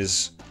game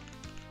is...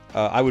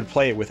 I would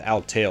play it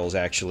without Tails,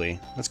 actually.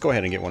 Let's go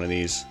ahead and get one of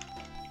these.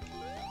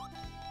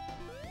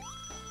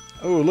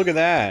 Oh, look at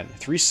that!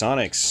 3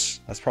 Sonics.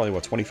 That's probably,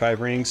 what,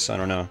 25 rings? I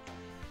don't know.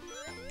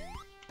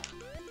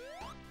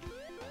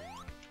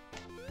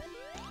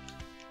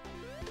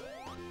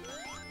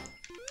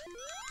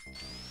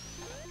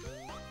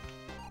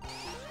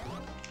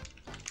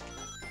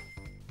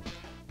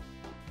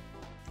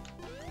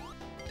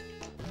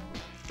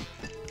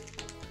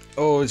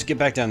 Oh, let's get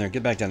back down there,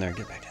 get back down there,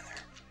 get back down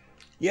there.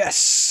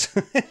 Yes!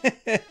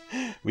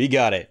 We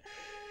got it.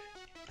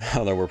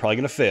 Although we're probably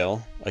gonna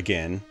fail,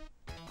 again.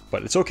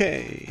 But it's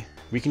okay.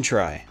 We can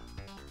try.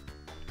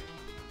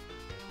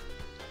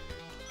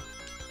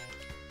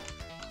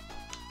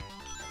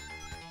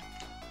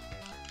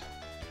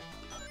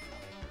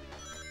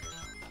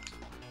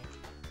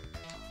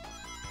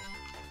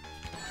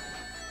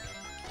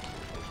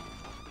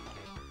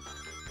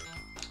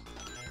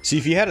 See,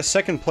 if you had a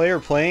second player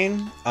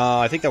playing,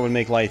 I think that would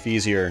make life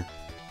easier.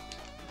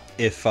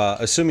 If,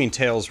 assuming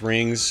Tails'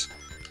 rings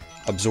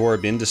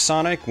absorb into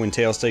Sonic when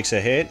Tails takes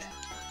a hit,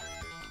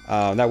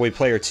 that way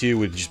player 2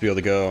 would just be able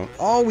to go,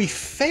 oh, we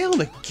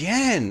failed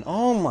again!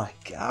 Oh my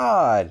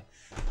god!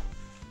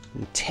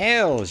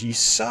 Tails, you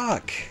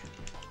suck!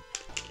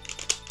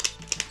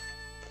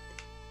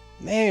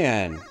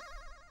 Man!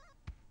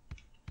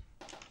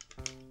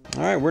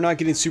 Alright, we're not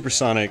getting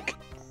Supersonic.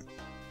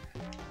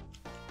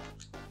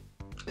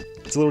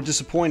 It's a little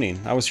disappointing.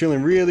 I was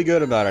feeling really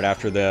good about it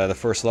after the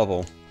first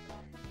level.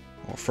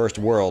 Or first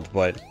world,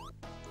 but...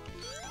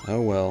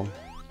 oh well.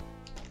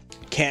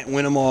 Can't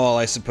win them all,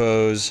 I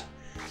suppose.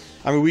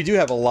 I mean, we do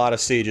have a lot of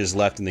stages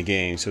left in the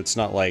game, so it's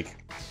not like...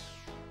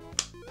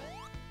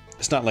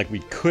 it's not like we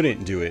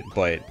couldn't do it,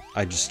 but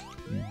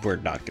we're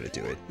not gonna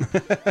do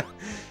it.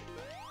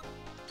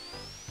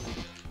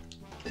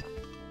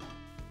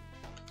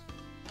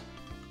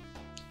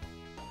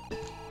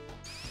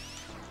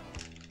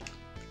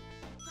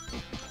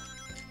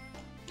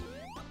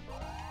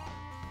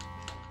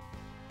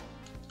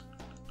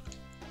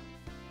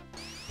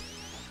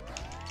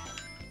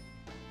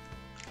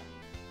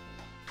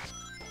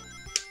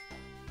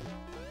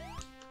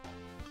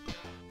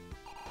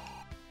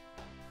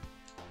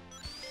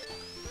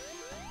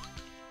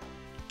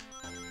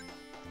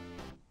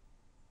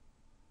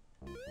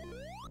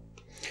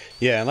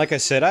 Yeah, and like I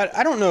said,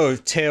 I don't know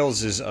if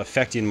Tails is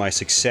affecting my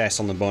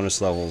success on the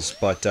bonus levels,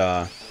 but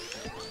I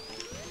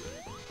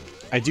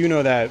do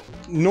know that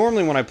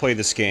normally when I play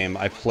this game,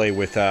 I play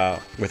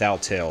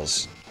without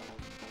Tails.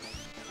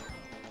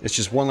 It's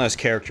just one less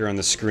character on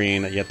the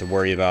screen that you have to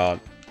worry about.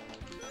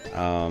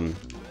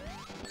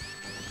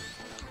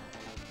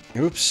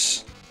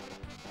 Oops.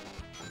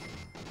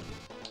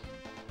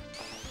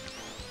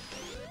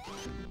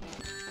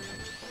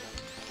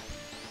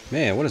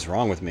 Man, what is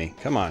wrong with me?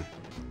 Come on.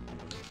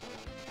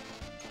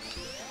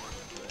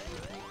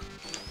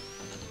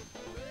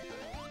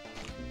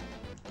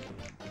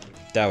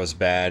 That was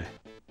bad.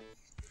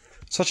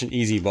 Such an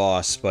easy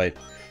boss, but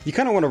you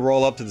kind of want to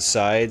roll up to the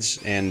sides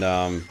and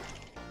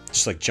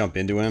just like jump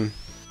into him.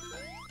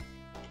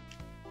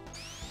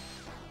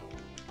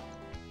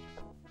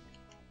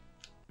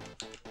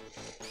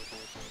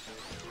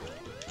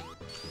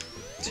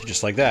 So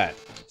just like that.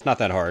 It's not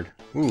that hard.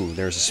 Ooh,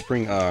 there's a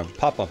spring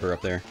pop-upper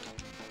up there.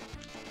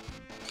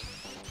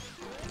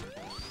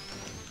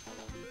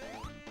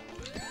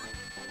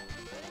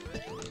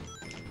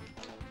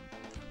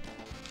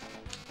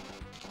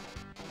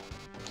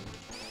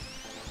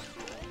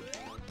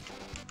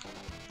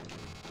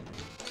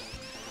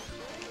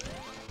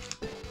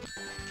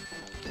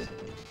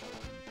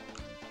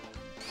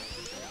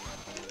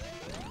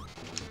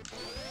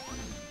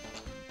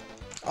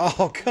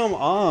 Oh, come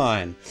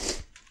on!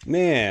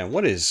 Man,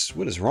 what is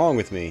wrong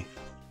with me?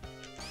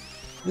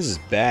 This is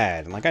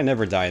bad. Like, I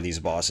never die of these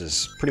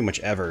bosses. Pretty much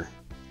ever.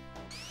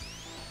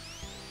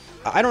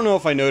 I don't know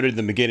if I noted in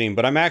the beginning,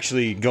 but I'm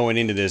actually going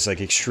into this, like,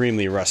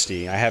 extremely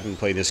rusty. I haven't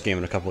played this game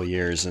in a couple of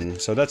years, and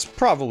so that's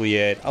probably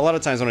it. A lot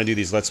of times when I do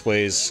these Let's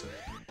Plays,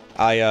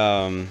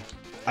 I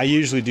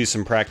usually do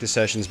some practice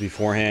sessions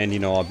beforehand. You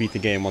know, I'll beat the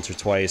game once or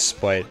twice,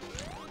 but...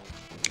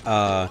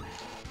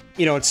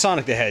 you know, it's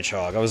Sonic the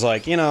Hedgehog. I was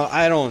like, you know,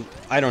 I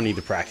don't need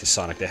to practice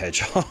Sonic the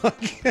Hedgehog.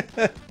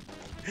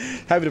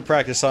 Having to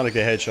practice Sonic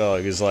the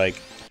Hedgehog is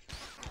like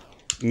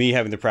me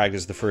having to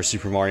practice the first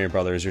Super Mario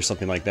Brothers or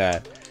something like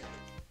that.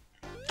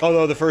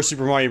 Although the first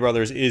Super Mario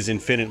Brothers is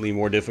infinitely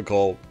more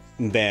difficult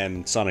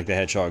than Sonic the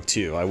Hedgehog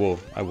 2. I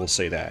will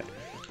say that.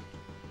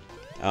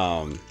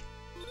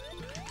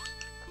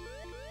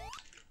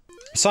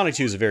 Sonic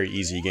 2 is a very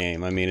easy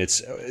game. I mean,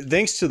 it's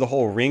thanks to the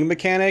whole ring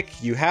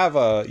mechanic, you have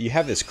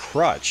this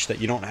crutch that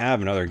you don't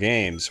have in other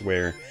games,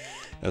 where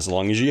as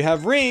long as you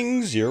have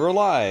rings, you're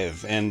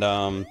alive. And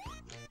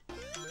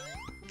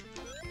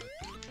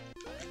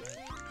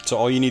so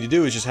all you need to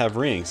do is just have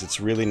rings. It's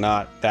really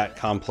not that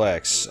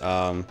complex.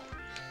 Now,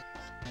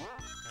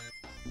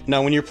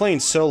 when you're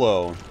playing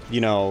solo,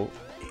 you know,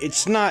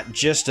 it's not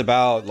just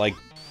about like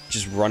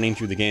just running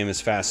through the game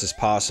as fast as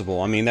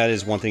possible. I mean, that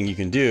is one thing you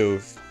can do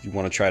if you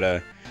want to try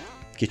to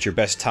get your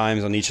best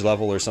times on each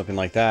level or something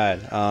like that.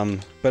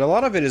 But a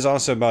lot of it is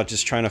also about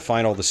just trying to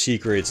find all the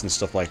secrets and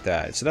stuff like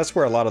that. So that's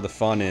where a lot of the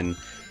fun in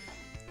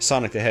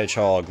Sonic the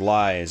Hedgehog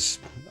lies,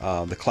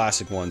 the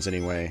classic ones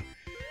anyway.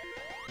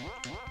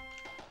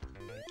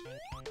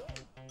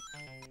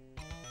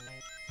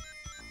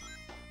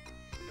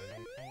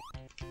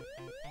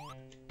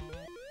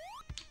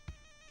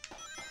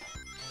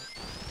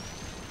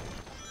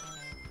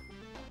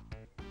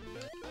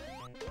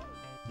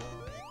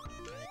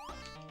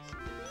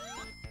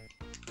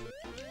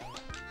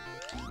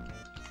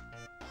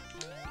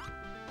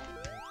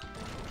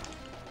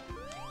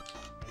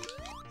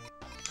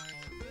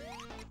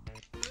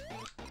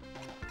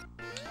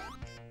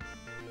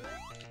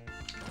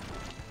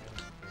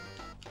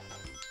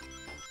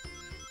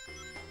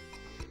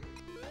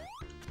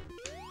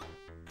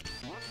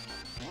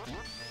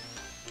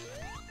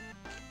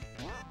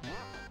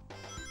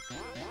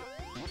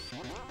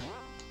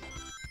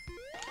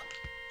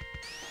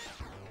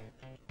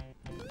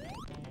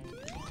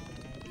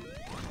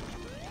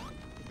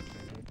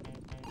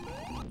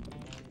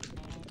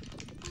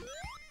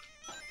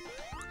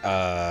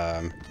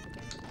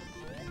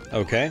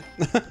 Okay.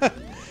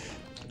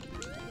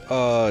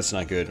 Oh, it's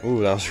not good.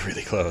 Ooh, that was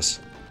really close.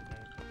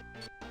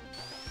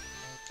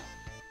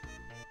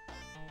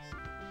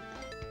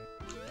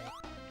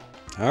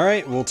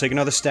 Alright, we'll take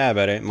another stab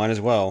at it. Might as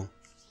well.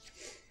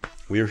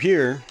 We're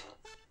here.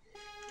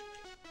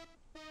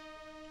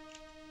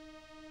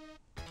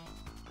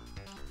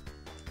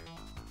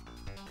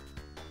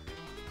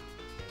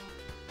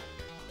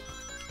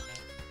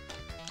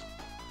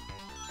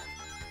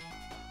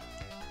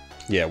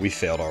 Yeah, we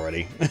failed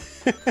already.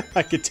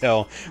 I could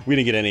tell we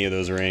didn't get any of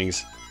those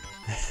rings.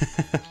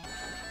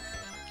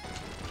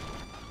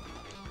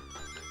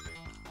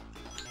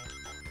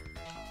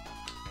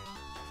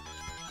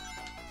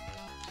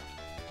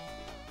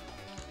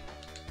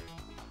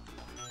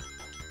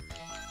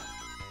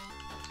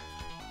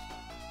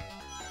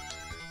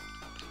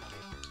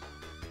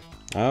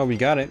 Oh, we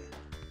got it.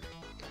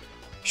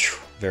 Whew,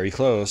 very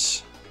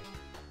close.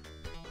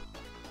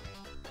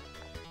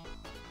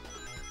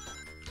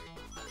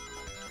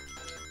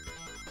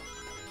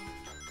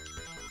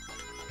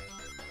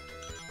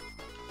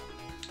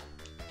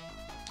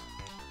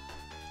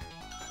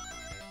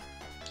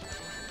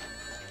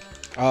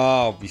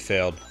 Oh, we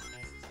failed.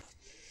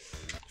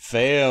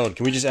 Failed.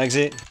 Can we just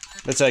exit?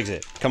 Let's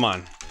exit. Come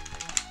on.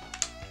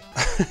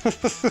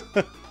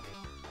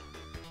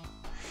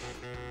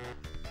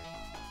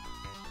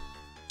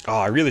 Oh,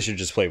 I really should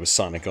just play with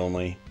Sonic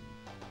only.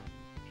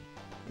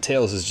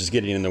 Tails is just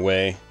getting in the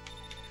way.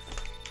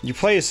 You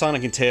play as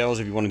Sonic and Tails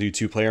if you want to do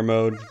two-player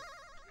mode.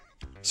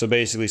 So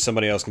basically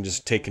somebody else can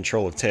just take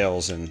control of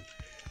Tails and,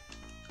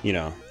 you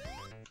know,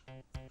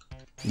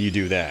 you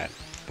do that.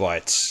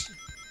 But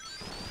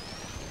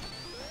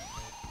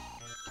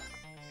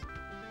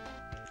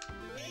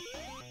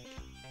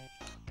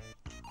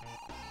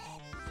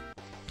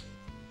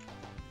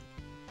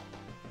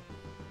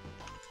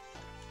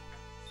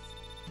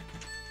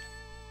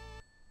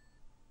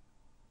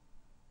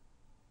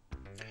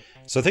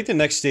so I think the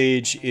next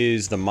stage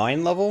is the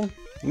mine level.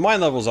 The mine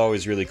level is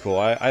always really cool.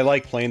 I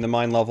like playing the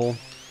mine level.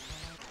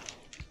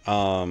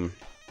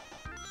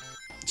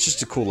 It's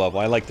just a cool level.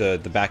 I like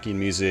the backing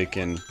music,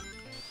 and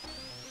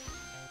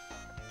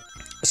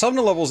some of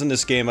the levels in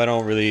this game I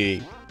don't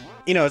really...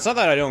 You know, it's not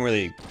that I don't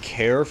really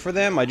care for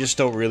them, I just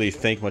don't really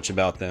think much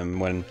about them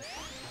when...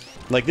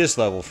 Like this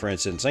level, for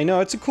instance. I know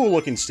it's a cool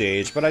looking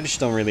stage, but I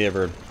just don't really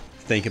ever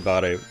think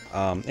about it.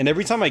 And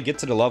every time I get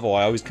to the level,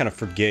 I always kind of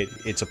forget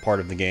it's a part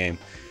of the game.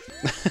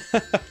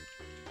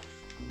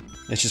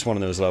 It's just one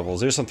of those levels.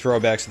 There's some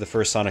throwbacks to the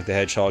first Sonic the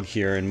Hedgehog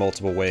here in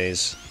multiple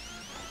ways.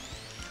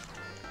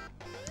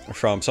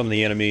 From some of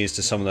the enemies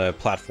to some of the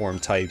platform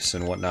types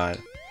and whatnot.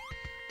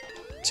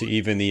 To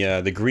even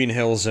the Green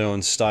Hill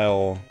Zone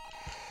style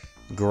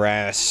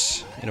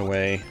grass, in a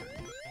way.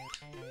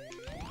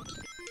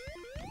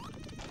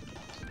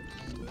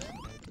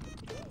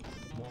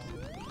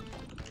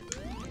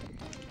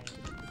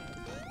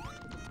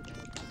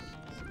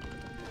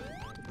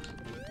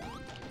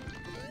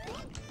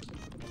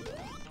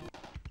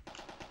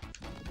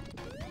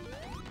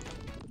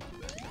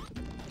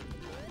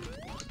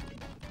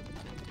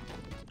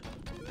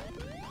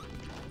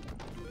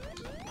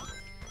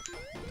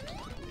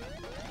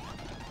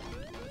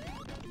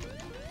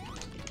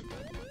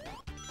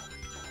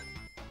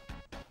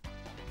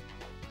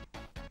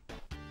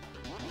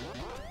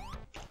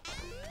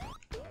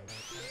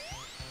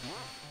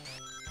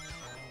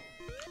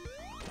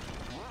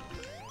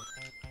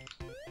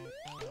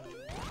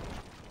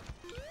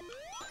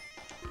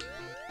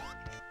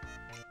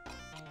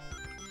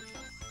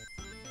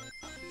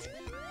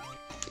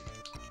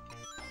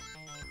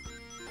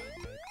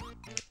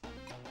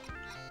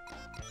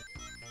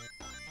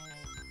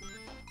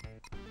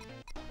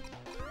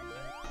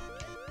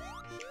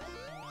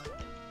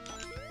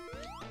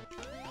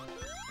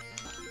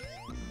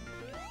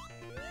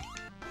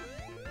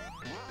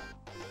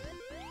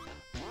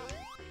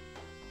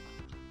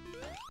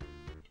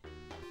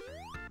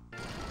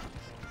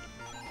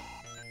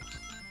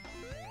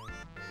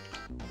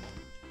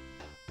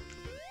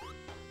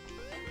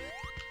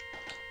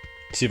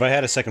 See, if I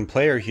had a second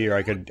player here,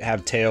 I could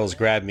have Tails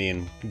grab me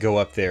and go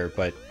up there,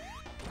 but...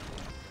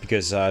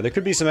 Because there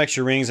could be some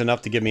extra rings,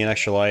 enough to give me an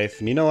extra life.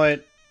 And you know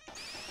what?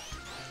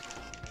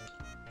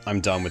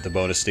 I'm done with the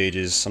bonus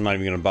stages. I'm not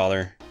even gonna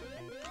bother.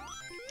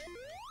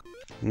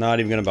 Not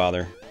even gonna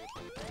bother.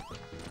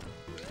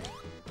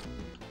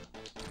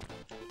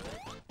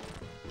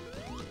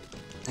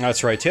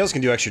 That's right, Tails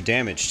can do extra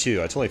damage too.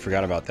 I totally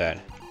forgot about that.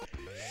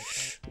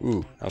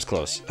 Ooh, that was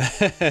close.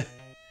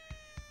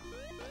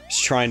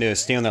 Just trying to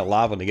stay on that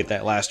lava to get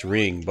that last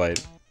ring,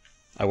 but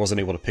I wasn't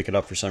able to pick it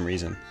up for some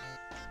reason.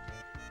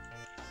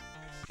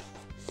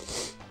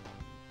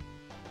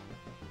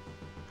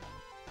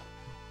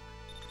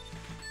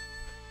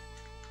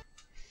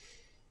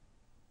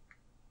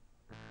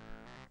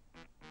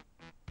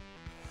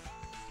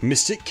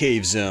 Mystic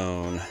Cave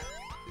Zone.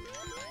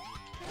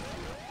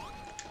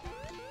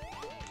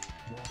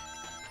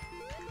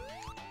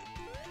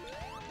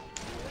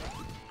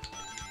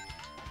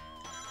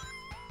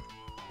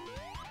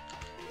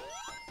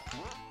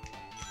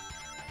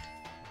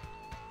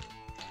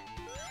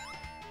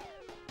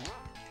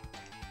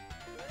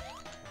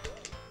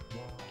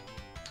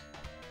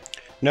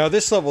 Now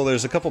this level,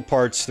 there's a couple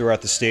parts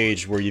throughout the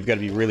stage where you've got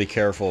to be really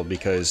careful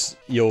because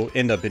you'll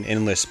end up in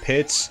endless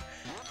pits.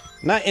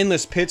 Not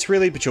endless pits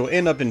really, but you'll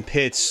end up in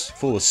pits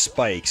full of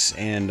spikes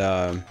and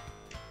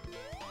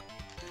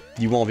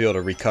you won't be able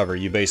to recover.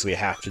 You basically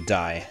have to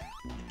die.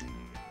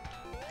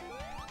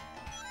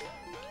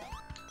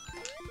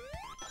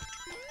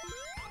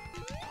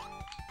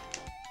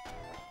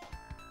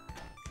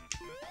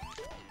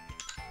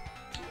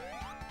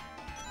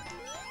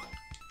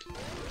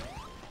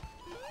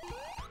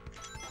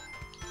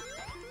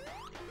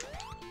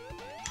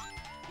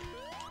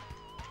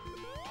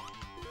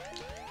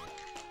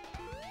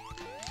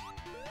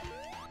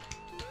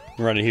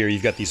 Right here,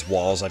 you've got these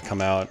walls that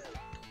come out,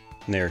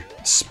 and they're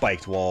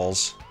spiked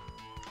walls.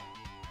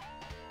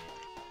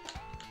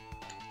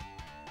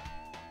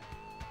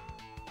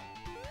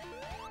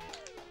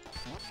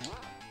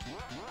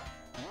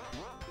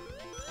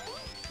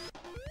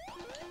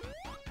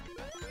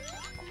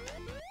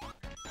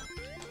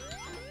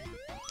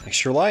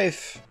 Extra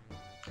life.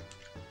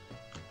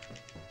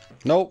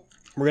 Nope,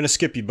 we're gonna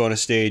skip you,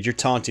 bonus stage. You're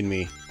taunting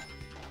me.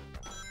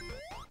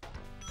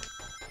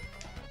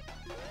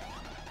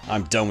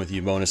 I'm done with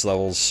you, bonus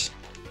levels.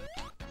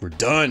 We're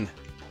done.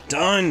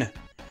 Done!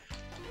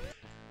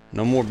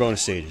 No more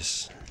bonus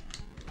stages.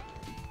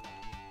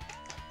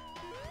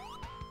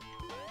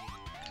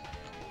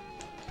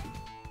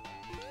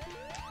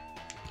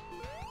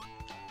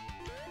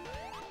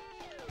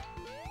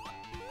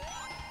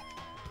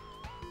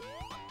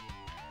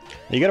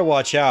 You gotta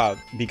watch out,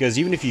 because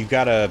even if you've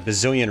got a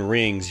bazillion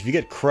rings, if you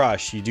get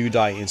crushed, you do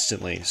die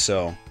instantly,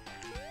 so...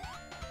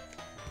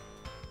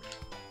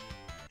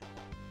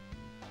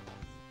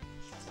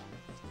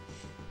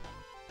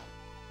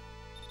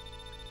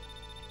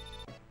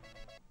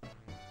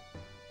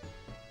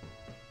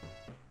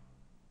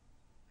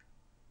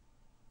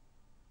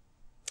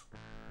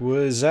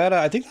 Was that a,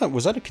 I think that,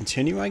 was that a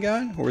continue I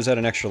got? Or was that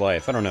an extra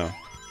life? I don't know.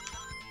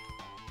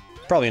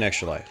 Probably an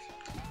extra life.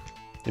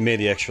 It made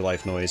the extra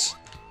life noise.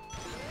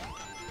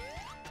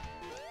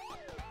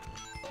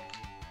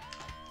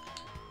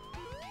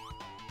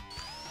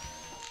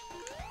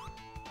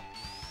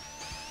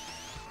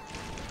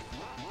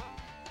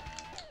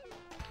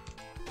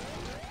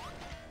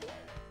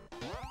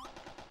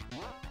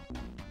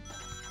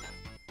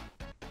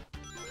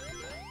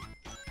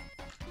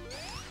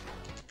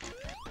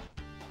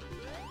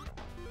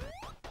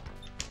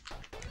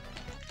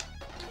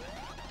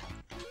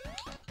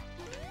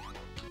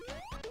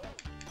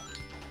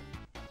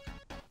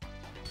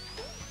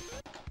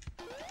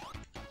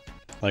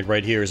 Like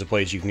right here is a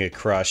place you can get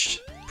crushed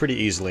pretty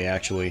easily,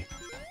 actually.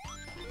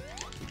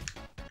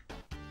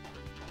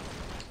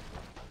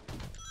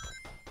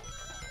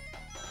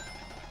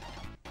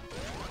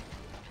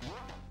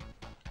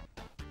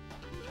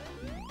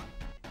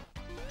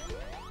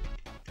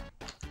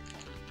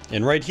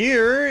 And right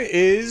here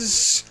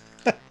is...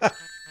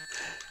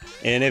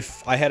 And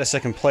if I had a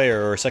second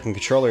player or a second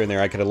controller in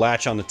there, I could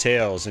latch on the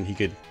Tails and he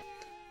could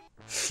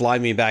fly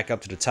me back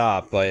up to the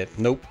top, but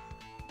nope.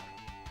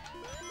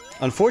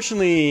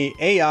 Unfortunately,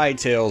 AI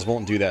Tails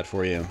won't do that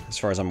for you, as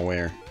far as I'm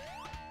aware.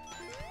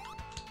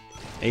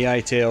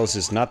 AI Tails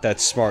is not that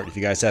smart, if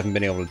you guys haven't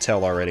been able to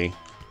tell already.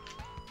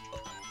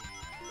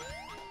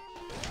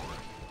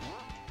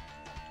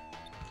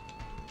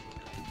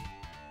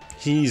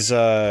 He's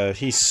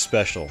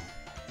special.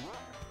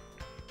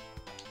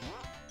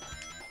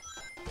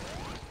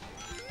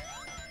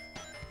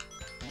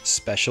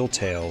 Special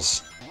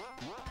Tails.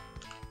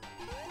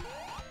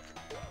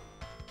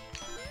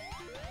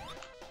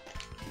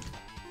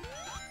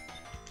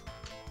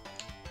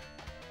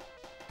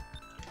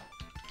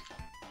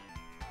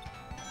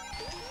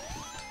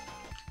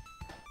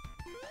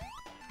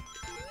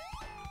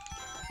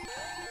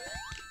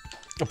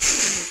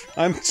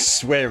 I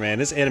swear, man,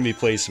 this enemy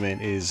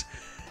placement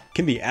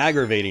can be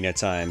aggravating at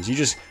times. You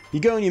just You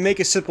go and you make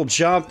a simple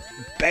jump,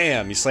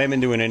 bam! You slam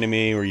into an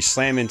enemy, or you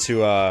slam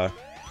into a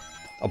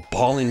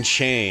ball and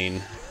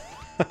chain.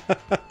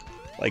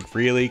 Like,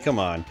 really? Come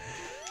on.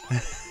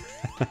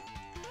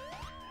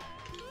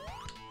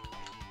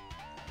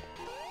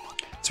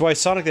 That's why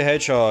Sonic the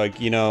Hedgehog,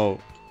 you know,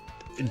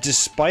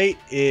 despite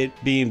it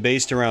being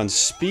based around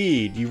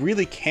speed, you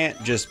really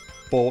can't just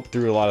bolt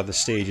through a lot of the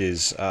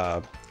stages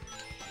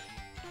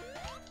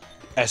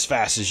as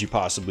fast as you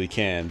possibly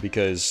can,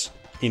 because,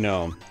 you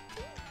know,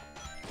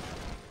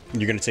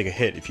 you're gonna take a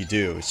hit if you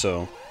do,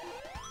 so...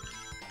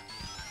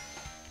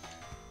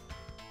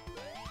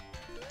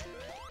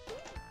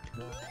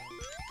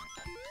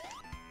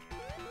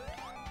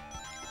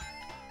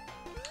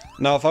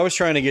 Now, if I was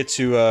trying to get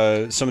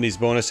to some of these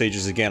bonus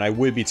stages again, I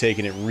would be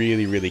taking it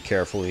really, really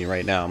carefully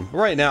right now.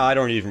 Right now, I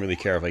don't even really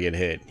care if I get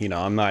hit. You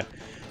know, I'm not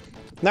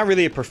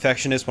really a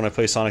perfectionist when I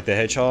play Sonic the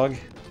Hedgehog.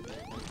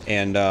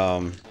 And,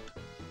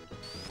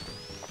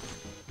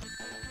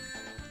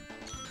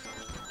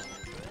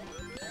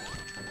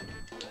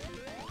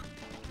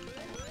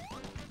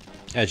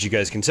 as you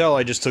guys can tell,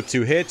 I just took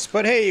 2 hits,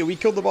 but hey, we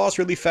killed the boss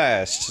really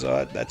fast,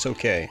 so that's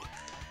okay.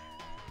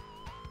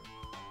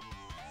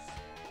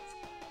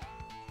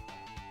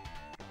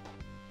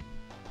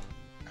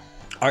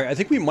 Alright, I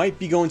think we might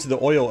be going to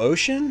the Oil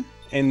Ocean,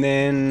 and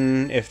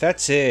then if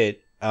that's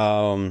it,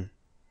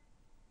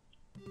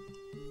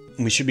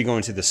 we should be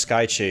going to the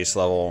Sky Chase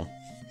level.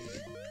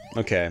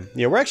 Okay,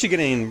 yeah, we're actually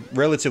getting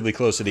relatively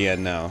close to the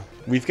end now.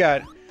 We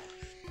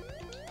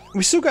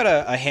still got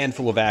a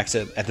handful of acts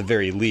at the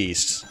very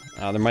least.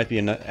 There might be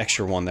an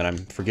extra one that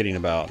I'm forgetting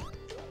about.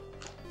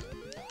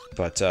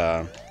 But,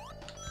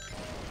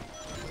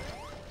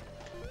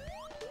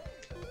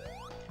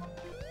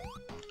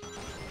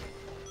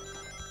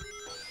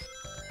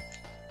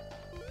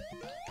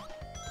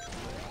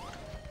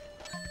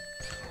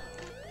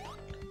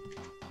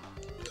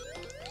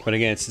 But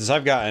again, since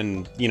I've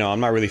gotten, you know, I'm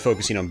not really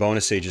focusing on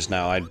bonus stages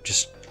now,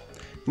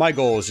 my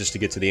goal is just to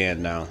get to the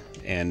end now,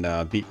 and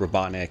beat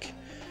Robotnik.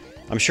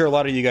 I'm sure a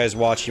lot of you guys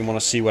watching want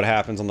to see what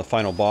happens on the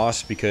final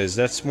boss, because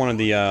that's one of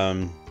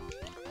the,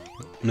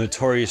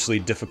 notoriously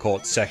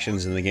difficult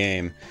sections in the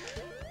game.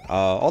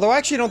 Although I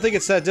actually don't think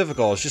it's that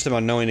difficult, it's just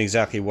about knowing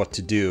exactly what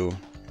to do.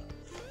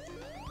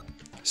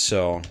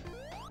 So,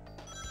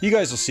 you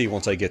guys will see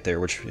once I get there,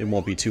 which it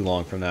won't be too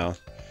long from now.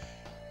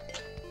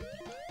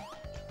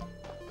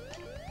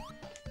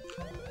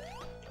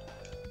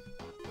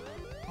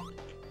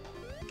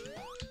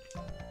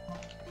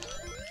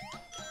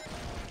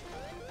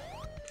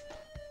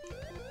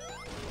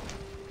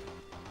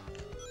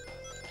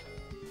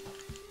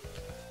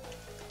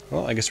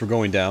 Well, I guess we're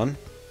going down.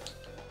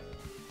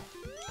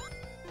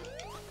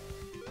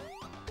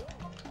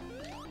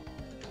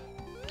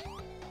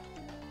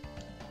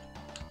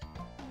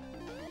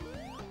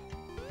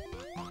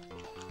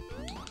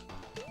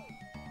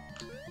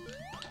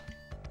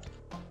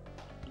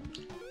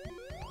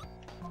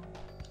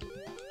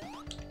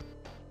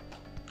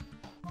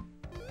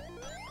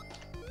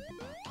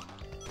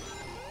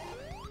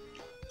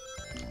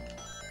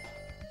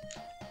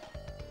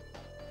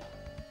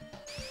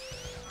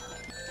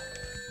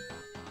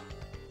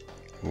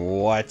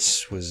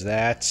 What was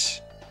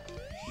that?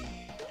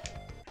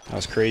 That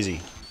was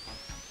crazy.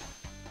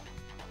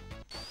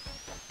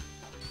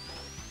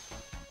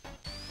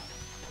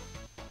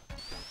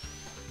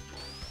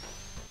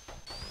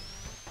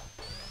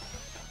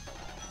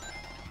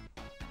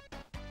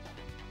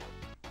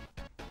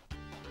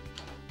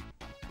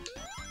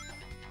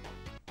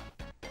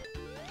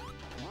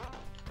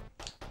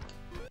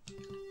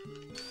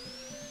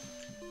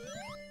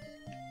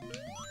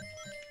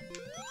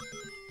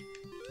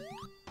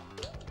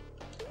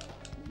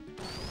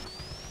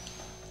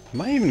 Am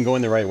I even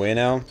going the right way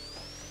now?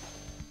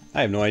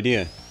 I have no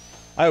idea.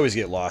 I always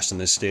get lost in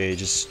this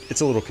stage.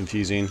 It's a little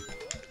confusing.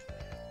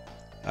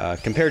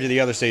 Compared to the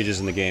other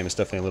stages in the game, it's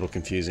definitely a little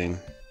confusing.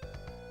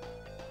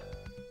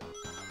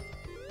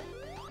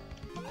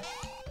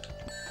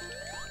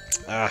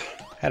 Ah,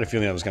 had a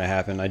feeling that was going to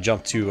happen. I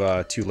jumped too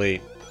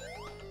late.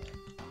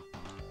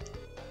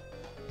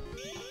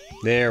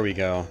 There we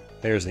go.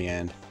 There's the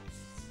end.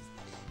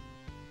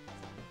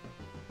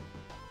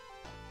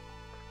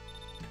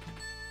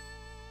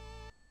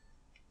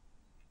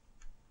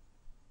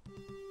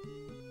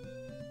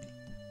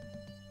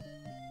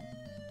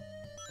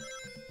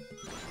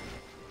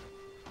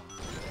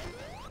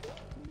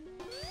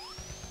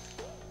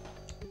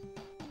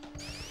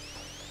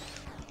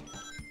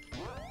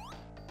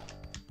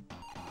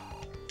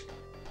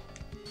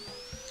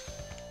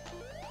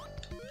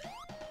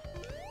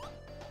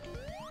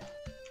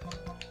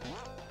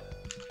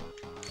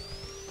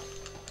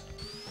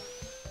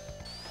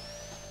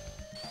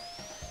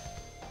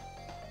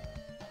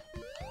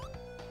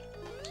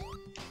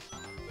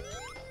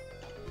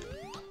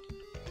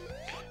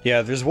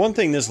 Yeah, there's one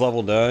thing this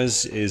level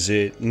does, is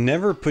it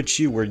never puts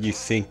you where you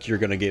think you're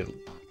gonna get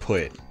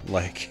put.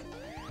 Like,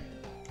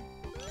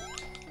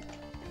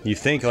 you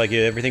think, like,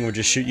 everything would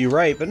just shoot you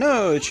right, but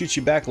no, it shoots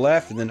you back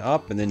left, and then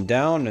up, and then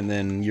down, and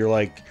then you're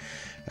like,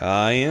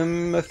 I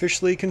am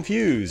officially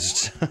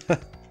confused.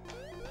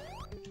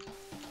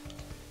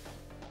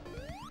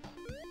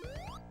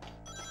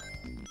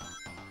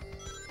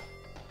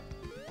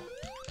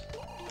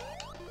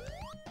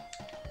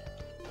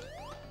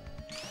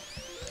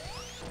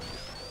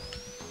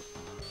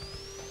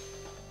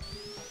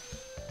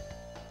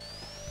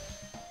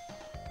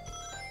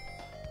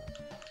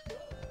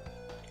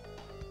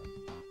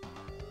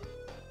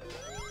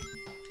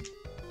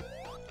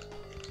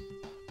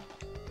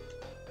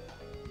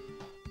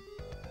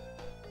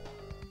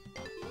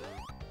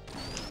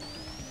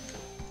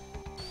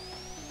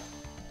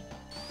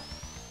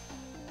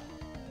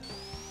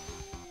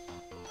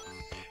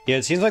 Yeah,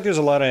 it seems like there's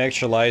a lot of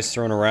extra lives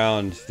thrown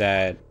around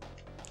that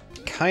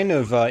kind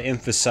of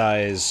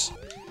emphasize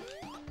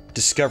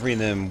discovering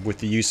them with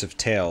the use of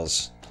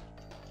tails.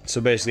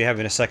 So basically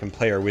having a second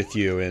player with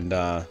you and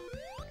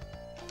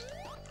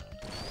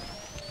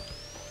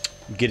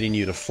getting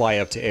you to fly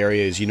up to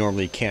areas you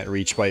normally can't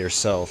reach by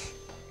yourself.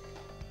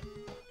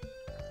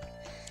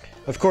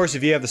 Of course,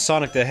 if you have the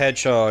Sonic the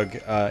Hedgehog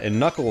and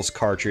Knuckles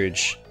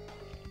cartridge,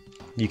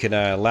 you can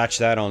latch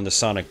that on to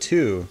Sonic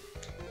 2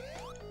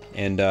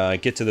 and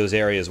get to those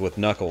areas with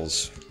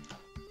Knuckles,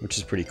 which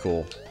is pretty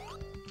cool.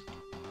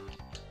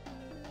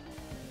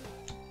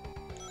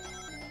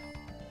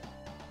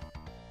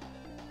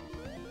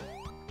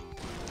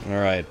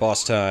 Alright,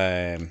 boss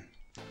time.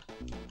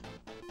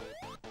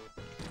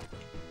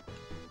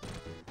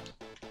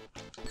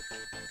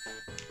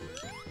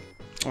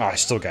 Oh, I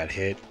still got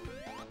hit.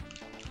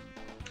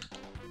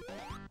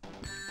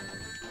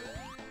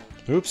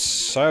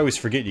 Oops, I always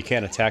forget you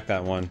can't attack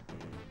that one.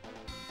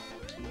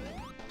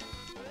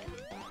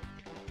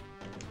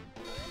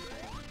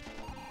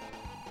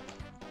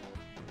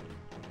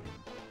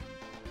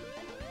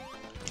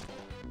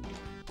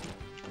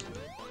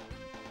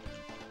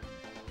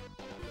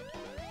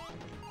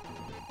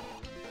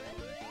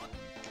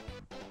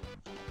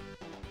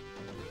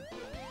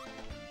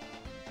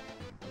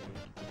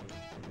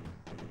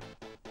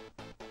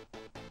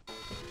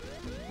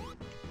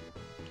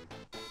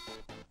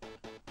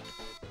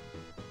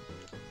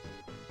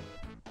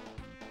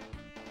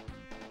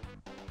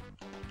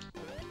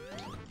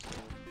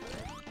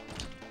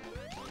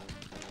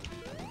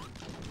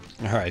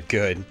 Alright,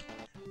 good.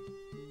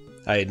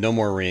 I had no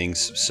more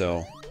rings,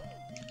 so...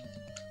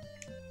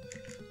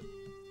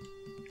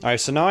 Alright,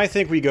 so now I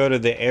think we go to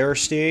the air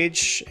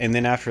stage, and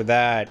then after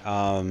that,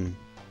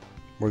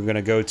 we're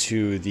gonna go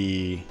to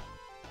the...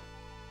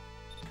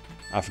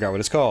 I forgot what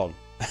it's called.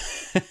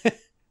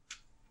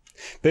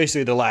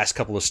 Basically the last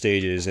couple of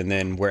stages, and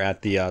then we're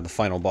at the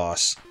final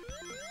boss.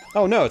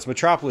 Oh no, it's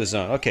Metropolis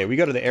Zone. Okay, we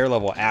go to the air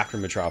level after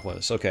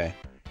Metropolis. Okay.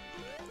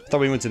 I thought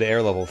we went to the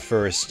air level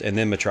first, and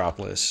then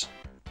Metropolis.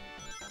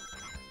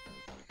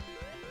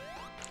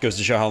 Goes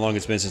to show how long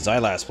it's been since I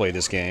last played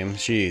this game.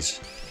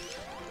 Jeez.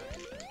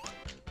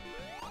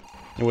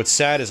 And what's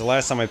sad is the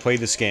last time I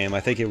played this game, I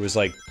think it was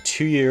like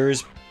 2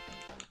 years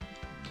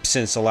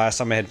since the last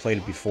time I had played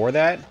it before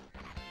that.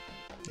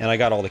 And I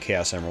got all the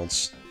Chaos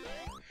Emeralds.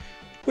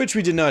 Which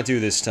we did not do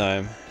this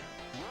time.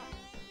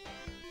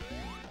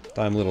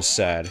 I'm a little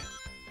sad.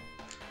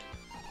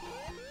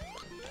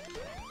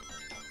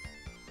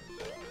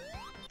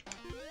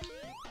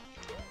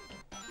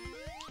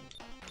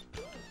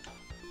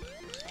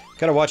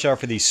 Gotta watch out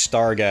for these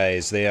star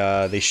guys.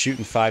 They shoot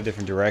in 5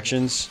 different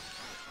directions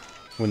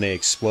when they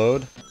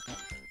explode.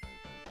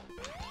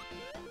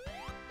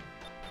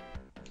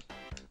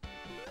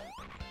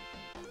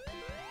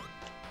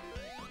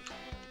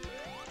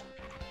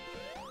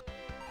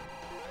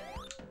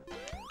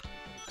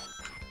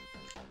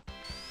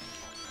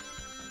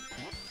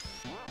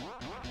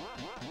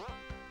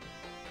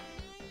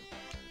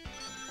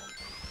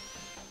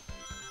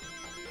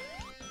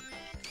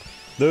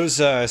 Those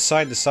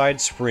side-to-side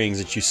springs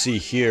that you see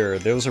here,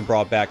 those are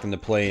brought back into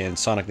play in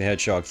Sonic the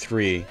Hedgehog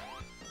 3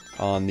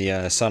 on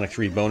the Sonic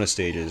 3 bonus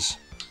stages.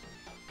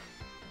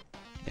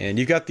 And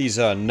you've got these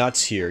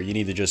nuts here. You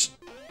need to just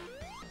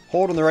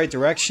hold in the right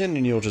direction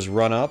and you'll just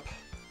run up.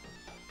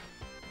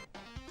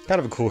 Kind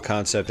of a cool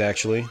concept,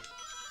 actually.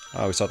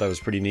 I always thought that was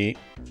pretty neat.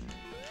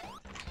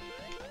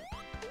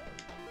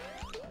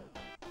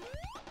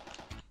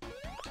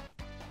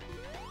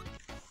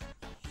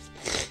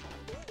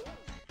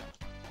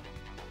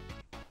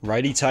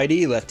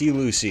 Righty-tighty,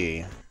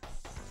 lefty-loosey.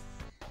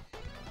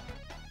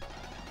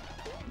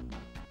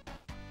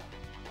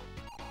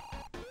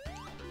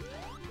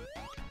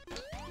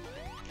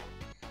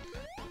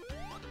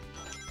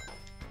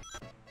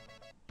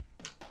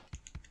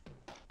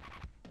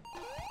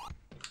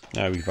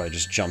 Now we could probably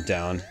just jump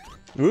down.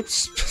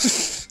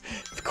 Oops.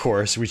 Of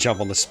course, we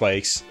jump on the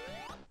spikes.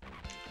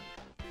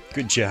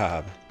 Good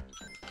job.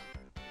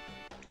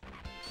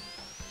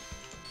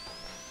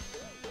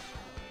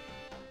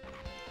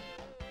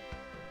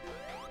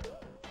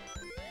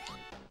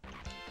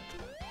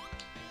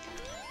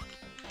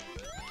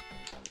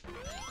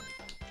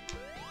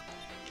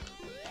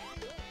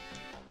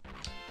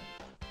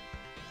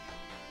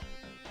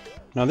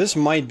 Now this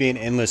might be an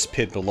endless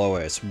pit below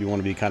us. We want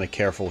to be kind of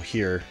careful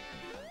here.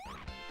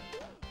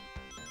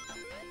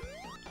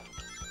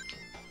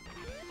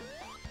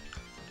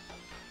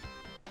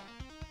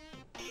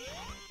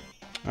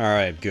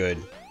 Alright, good.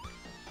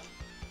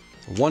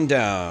 One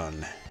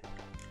down.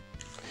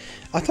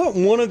 I thought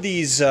one of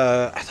these,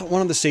 I thought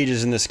one of the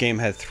stages in this game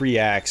had 3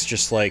 acts,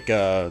 just like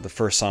the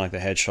first Sonic the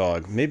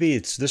Hedgehog. Maybe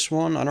it's this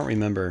one? I don't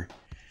remember.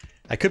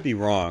 I could be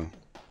wrong.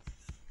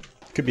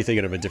 Could be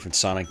thinking of a different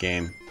Sonic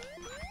game.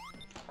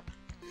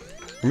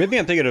 Or maybe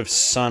I'm thinking of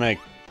Sonic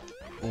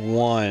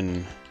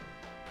 1.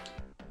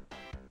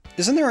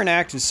 Isn't there an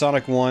act in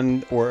Sonic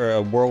 1, or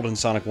a world in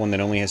Sonic 1 that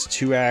only has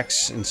 2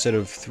 acts instead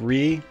of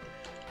 3?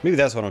 Maybe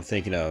that's what I'm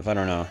thinking of. I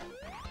don't know.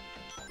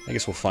 I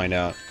guess we'll find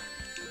out.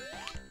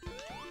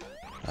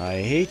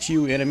 I hate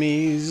you,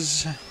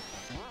 enemies.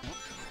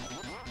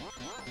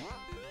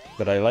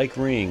 But I like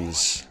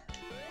rings.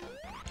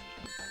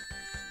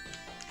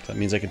 That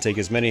means I can take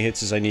as many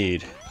hits as I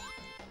need.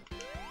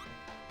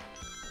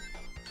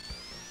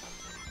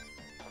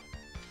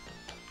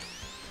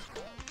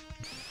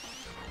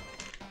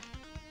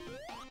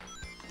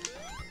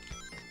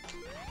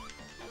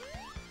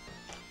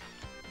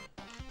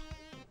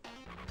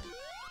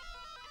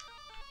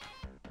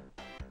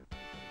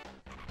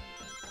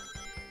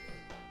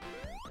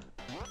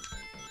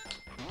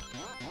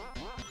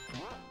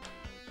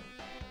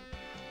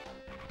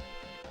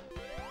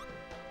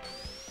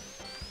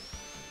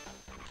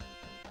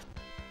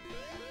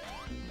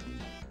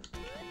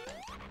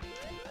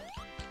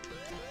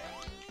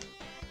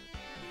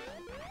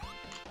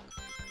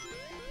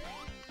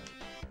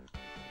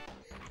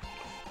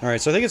 Alright,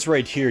 so I think it's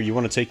right here. You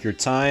want to take your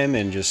time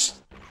and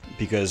just...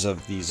 because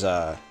of these,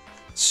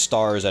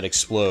 stars that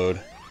explode.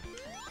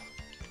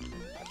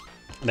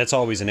 That's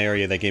always an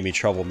area that gave me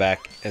trouble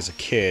back as a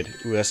kid.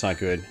 Ooh, that's not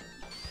good.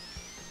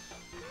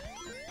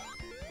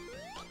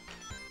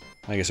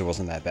 I guess it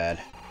wasn't that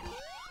bad.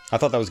 I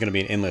thought that was going to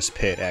be an endless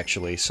pit,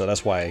 actually, so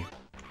that's why I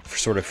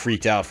sort of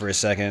freaked out for a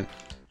second.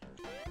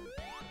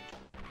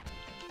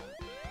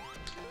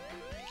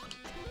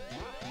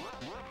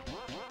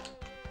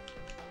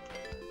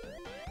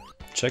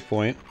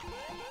 Checkpoint.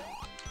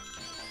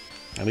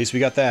 At least we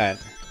got that.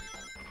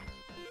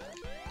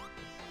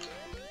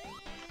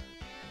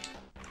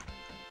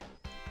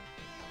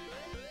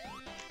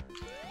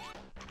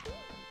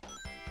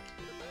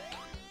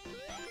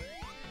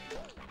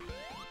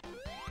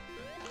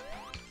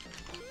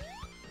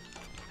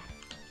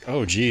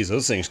 Oh geez,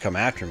 those things come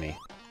after me.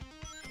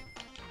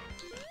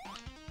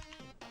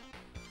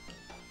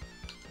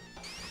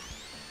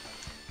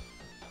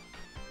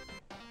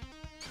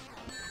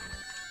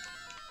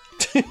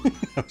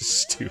 That was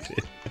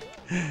stupid.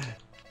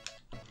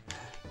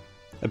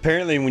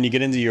 Apparently when you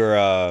get into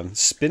your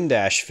spin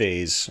dash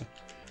phase,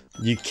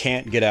 you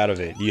can't get out of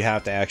it. You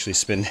have to actually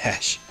spin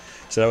dash.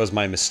 So that was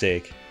my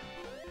mistake.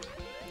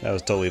 That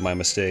was totally my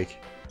mistake.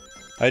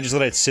 I just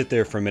let it sit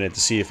there for a minute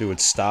to see if it would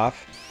stop.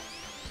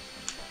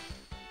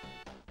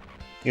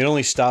 It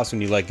only stops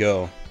when you let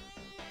go.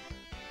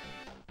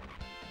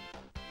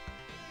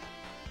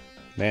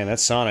 Man,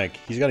 that's Sonic.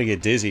 He's got to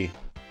get dizzy.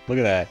 Look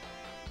at that.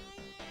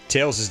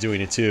 Tails is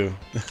doing it too.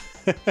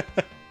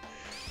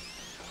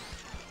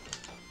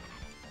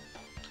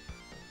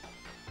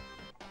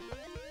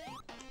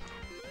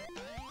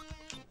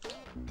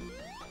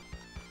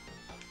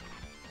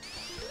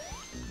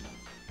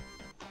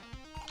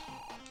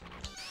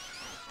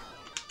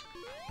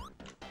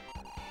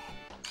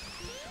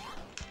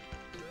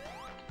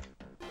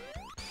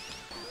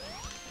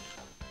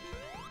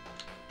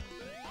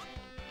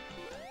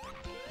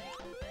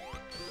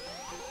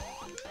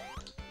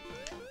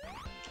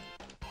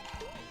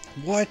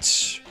 What?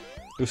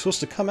 It was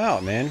supposed to come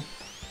out, man.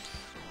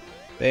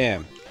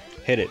 Bam.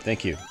 Hit it,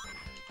 thank you.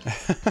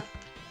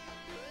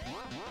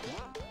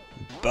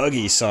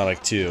 Buggy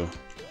Sonic 2.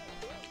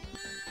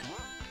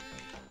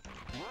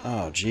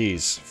 Oh,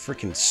 jeez.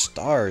 Freaking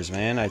stars,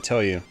 man, I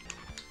tell you.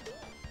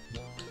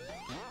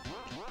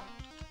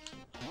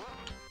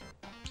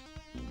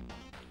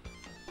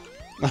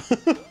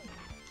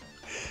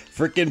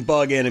 Freaking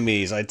bug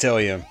enemies, I tell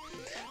you.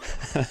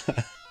 I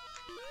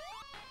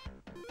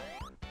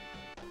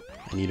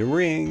need a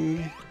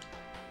ring.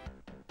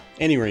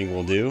 Any ring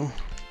will do.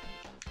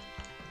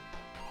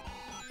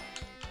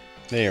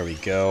 There we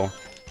go.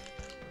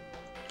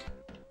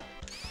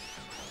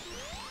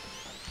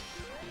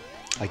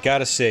 I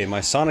gotta say, my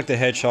Sonic the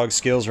Hedgehog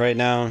skills right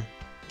now,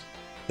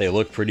 they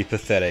look pretty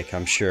pathetic,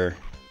 I'm sure.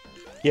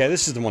 Yeah,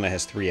 this is the one that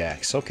has 3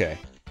 acts, okay.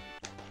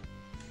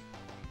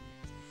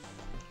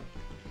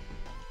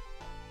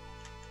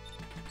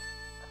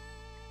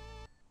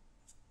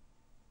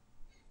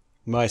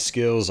 My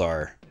skills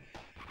are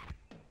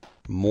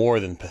more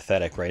than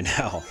pathetic right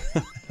now.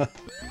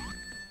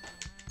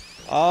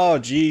 Oh,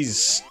 geez,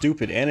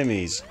 stupid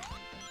enemies.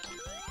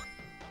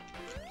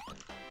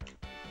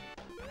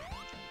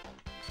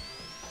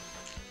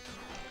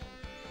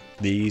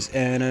 These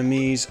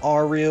enemies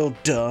are real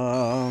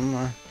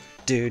dumb.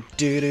 Do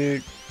do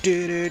do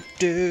do do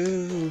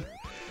do.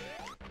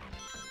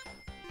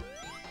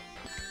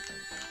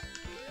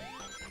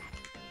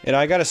 And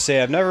I gotta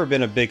say, I've never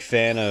been a big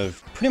fan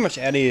of pretty much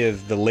any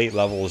of the late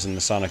levels in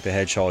the Sonic the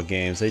Hedgehog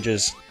games. They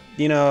just,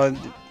 you know,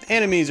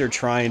 enemies are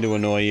trying to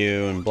annoy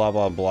you and blah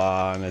blah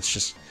blah, and it's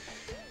just...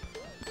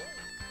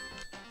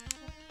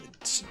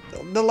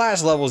 the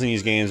last levels in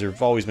these games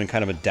have always been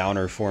kind of a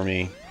downer for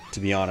me, to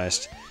be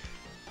honest.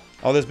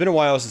 Although it's been a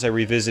while since I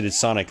revisited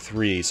Sonic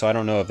 3, so I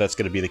don't know if that's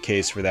going to be the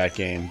case for that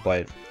game,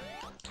 but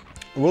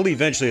we'll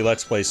eventually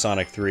Let's Play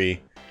Sonic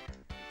 3.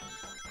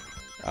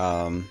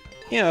 You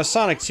know,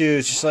 Sonic 2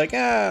 is just like,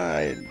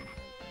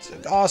 it's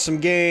an awesome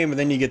game, and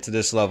then you get to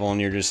this level and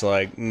you're just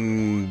like,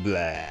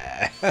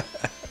 blah.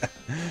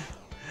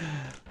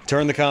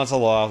 Turn the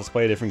console off, let's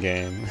play a different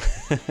game.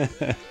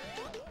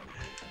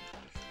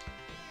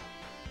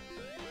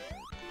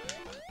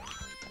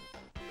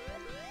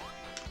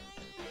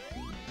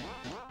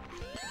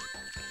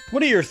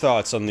 What are your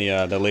thoughts on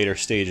the later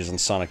stages in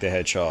Sonic the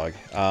Hedgehog?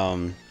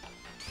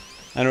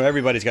 I know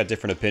everybody's got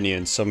different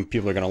opinions. Some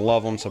people are going to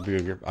love them, some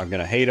people are going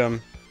to hate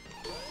them.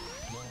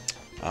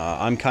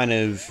 I'm kind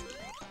of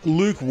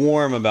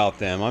lukewarm about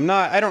them.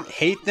 I don't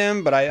hate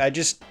them, but I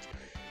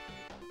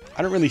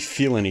don't really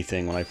feel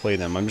anything when I play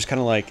them. I'm just kind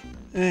of like,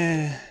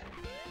 eh.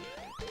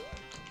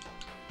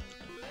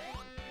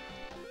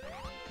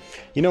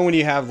 You know when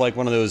you have like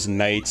one of those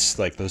nights,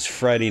 like those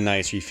Friday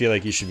nights where you feel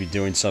like you should be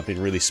doing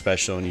something really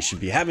special and you should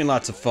be having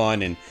lots of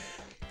fun and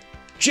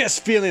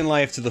just feeling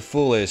life to the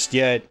fullest,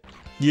 yet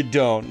you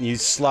don't. You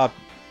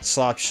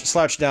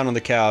slouch down on the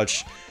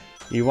couch,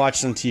 you watch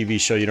some TV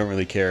show you don't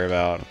really care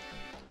about,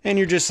 and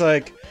you're just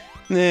like,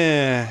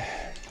 nah.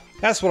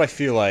 That's what I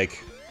feel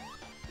like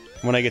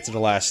when I get to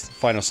the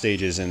final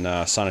stages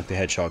in Sonic the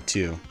Hedgehog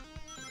 2.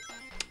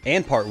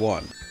 And Part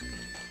 1.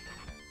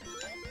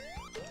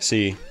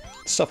 See,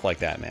 stuff like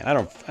that, man.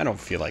 I don't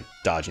feel like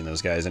dodging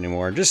those guys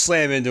anymore. Just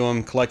slam into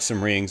them, collect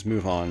some rings,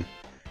 move on.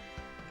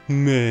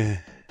 Meh.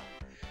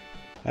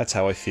 That's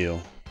how I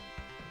feel.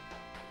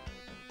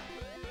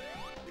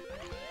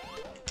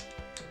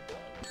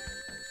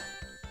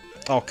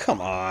 Oh,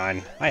 come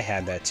on. I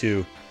had that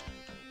too.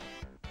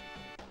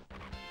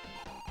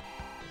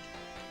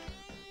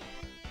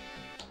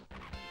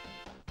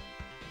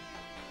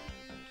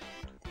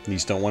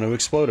 These don't want to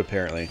explode,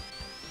 apparently.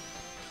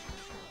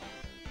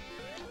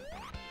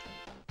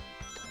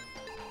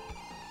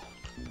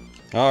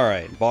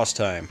 Alright, boss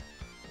time.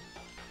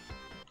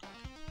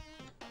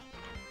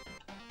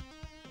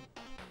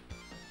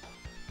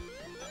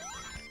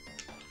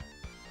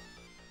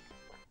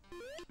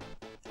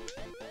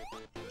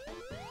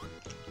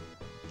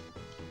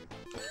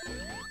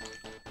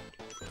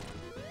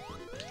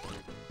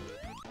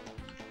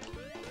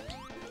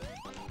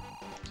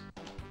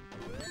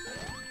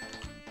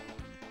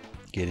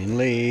 Getting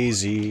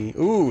lazy.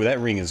 Ooh, that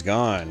ring is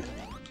gone.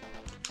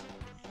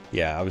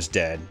 Yeah, I was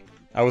dead.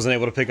 I wasn't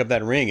able to pick up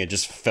that ring, it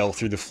just fell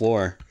through the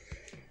floor.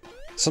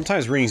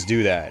 Sometimes rings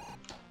do that.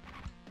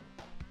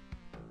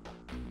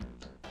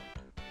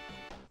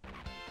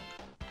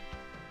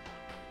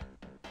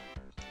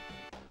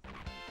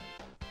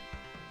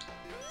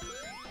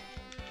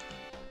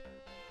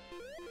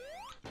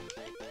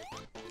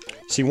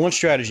 See, one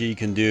strategy you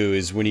can do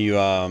is when you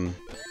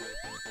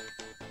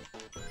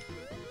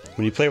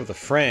play with a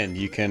friend,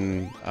 you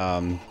can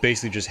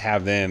basically just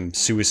have them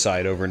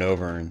suicide over and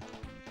over. And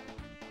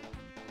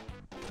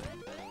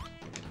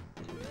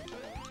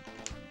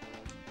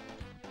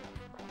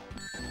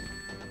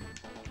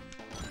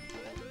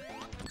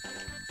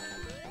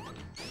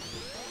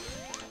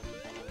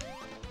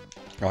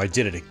oh, I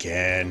did it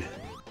again.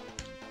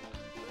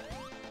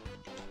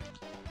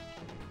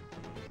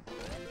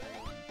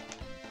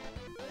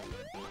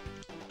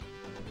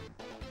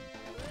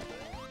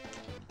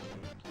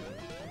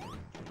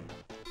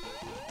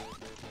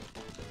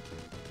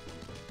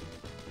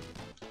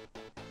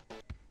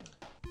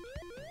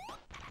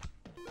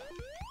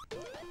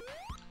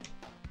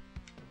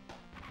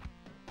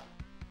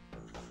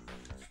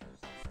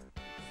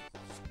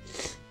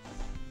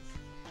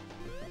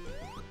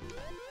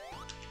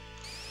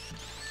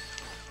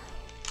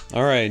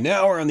 Alright,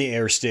 now we're on the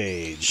air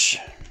stage.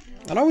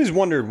 I'd always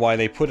wondered why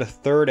they put a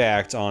third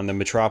act on the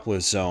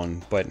Metropolis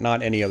Zone, but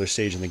not any other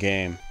stage in the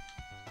game.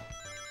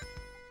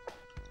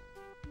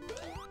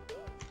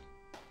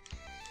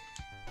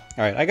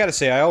 Alright, I gotta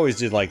say, I always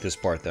did like this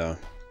part, though.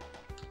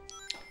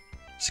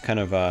 It's kind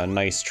of a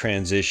nice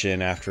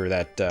transition after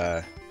that,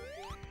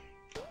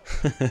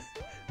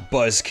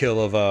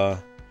 buzzkill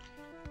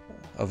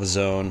of a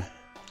zone.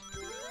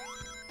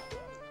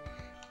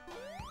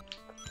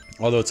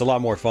 Although it's a lot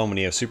more fun when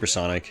you have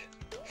Supersonic.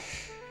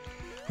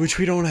 Which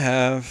we don't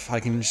have. I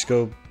can just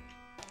go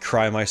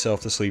cry myself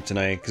to sleep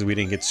tonight because we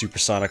didn't get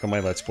Supersonic on my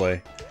Let's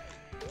Play.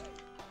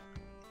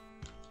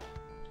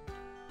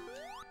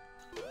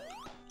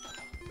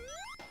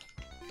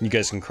 You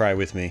guys can cry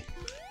with me.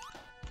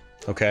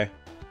 Okay?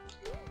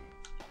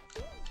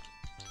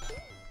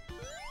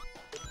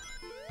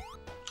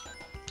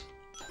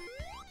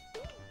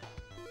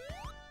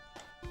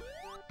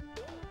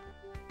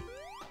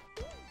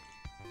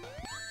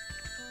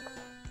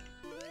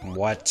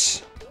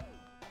 What?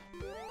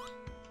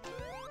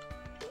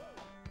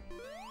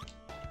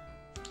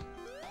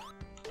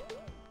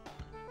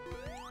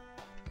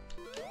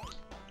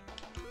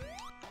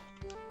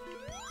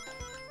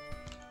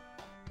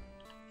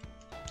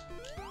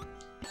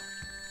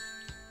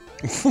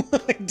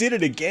 I did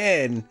it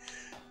again!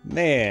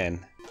 Man.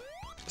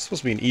 It's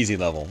supposed to be an easy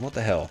level. What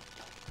the hell?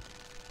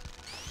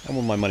 I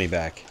want my money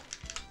back.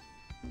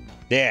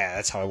 Yeah,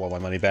 that's how I want my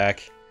money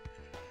back.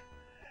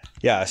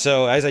 Yeah,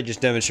 so as I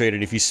just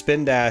demonstrated, if you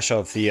spin dash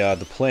off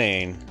the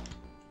plane,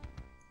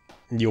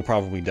 you'll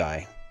probably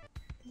die.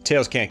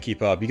 Tails can't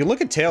keep up. You can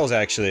look at Tails,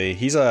 actually.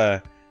 He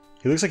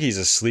looks like he's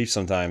asleep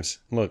sometimes.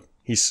 Look,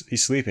 he's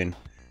sleeping.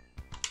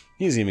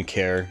 He doesn't even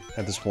care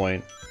at this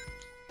point.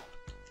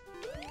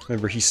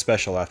 Remember, he's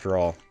special after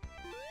all.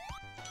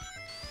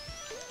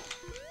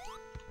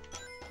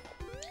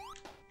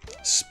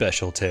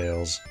 Special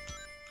Tails.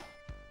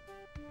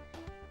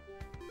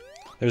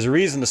 There's a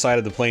reason the side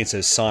of the plane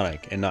says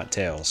Sonic and not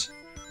Tails.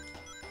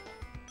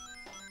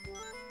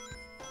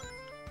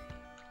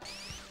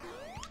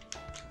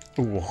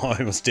 Ooh, I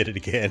almost did it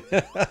again.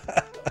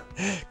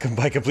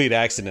 By complete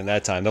accident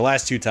that time. The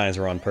last 2 times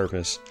were on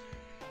purpose.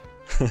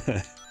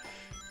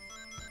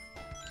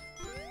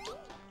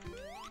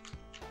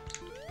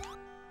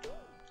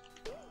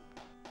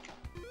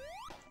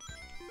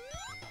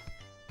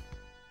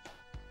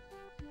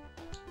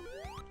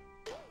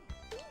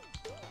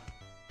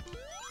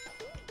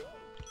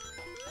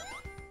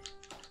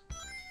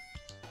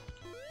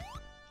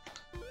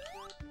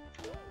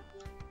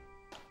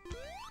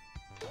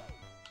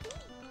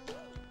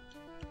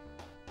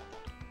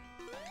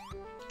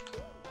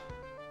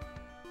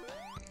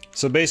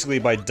 So basically,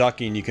 by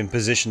ducking, you can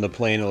position the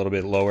plane a little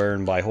bit lower,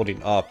 and by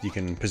holding up, you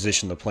can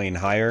position the plane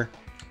higher.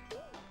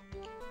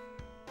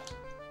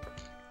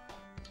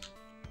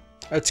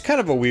 It's kind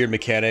of a weird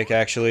mechanic,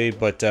 actually,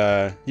 but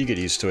you get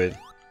used to it.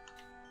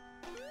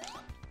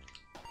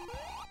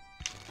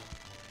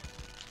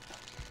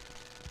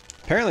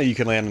 Apparently, you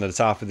can land on the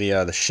top of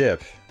the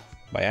ship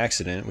by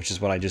accident, which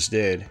is what I just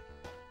did.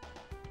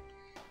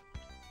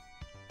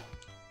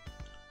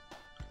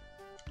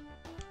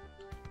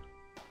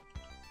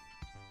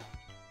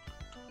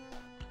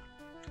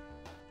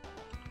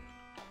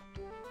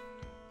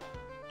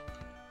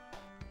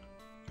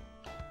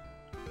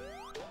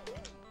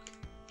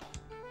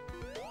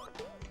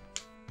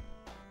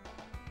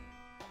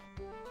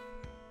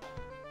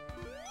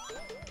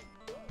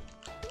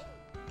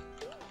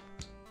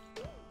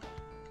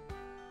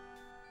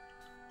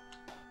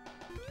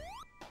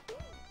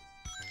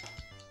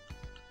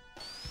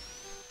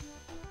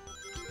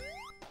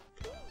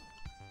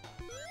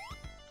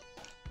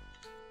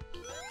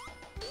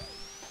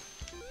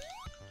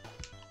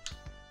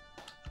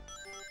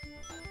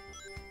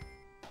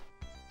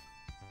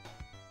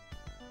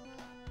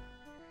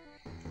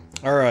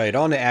 Alright,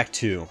 on to Act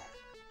 2.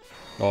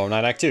 Oh,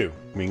 not Act 2.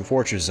 I mean,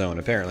 Fortress Zone,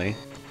 apparently.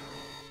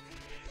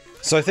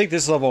 So I think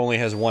this level only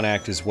has 1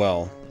 act as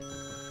well.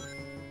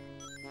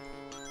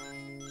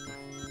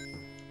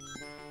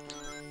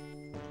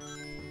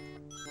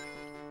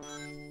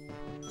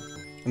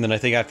 And then I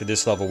think after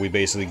this level, we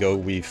basically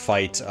we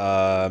fight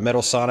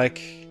Metal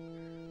Sonic.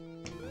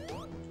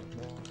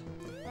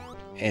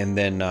 And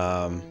then,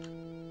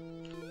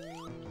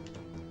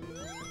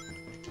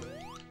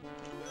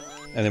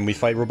 we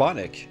fight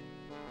Robotnik.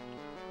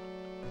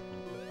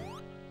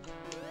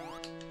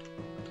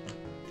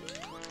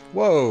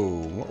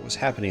 Whoa, what was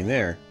happening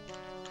there?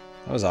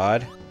 That was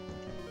odd.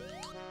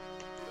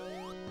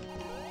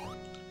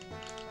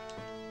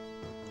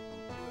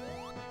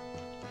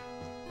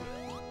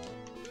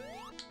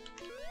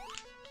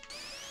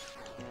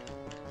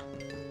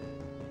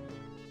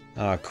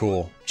 Ah,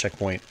 cool.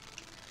 Checkpoint.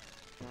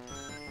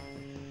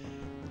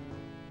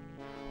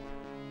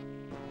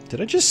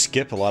 Did I just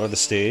skip a lot of the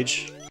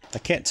stage? I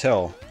can't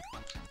tell.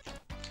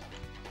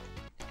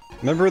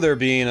 Remember there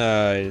being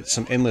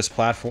some endless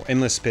pit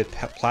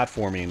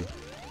platforming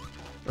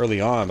early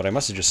on, but I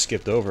must have just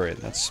skipped over it.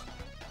 That's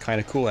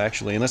kind of cool,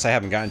 actually, unless I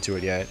haven't gotten to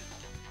it yet.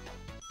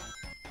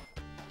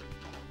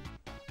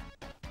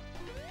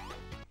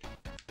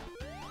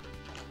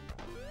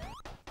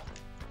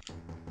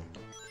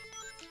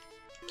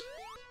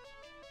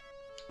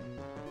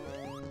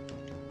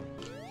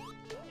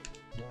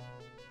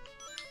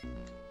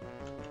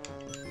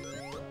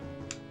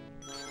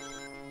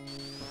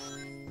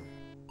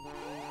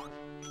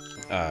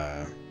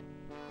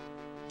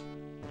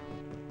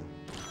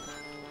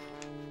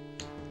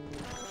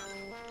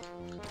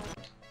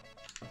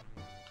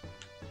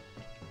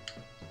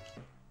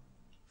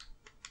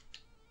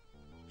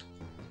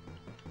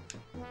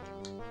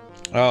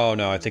 Oh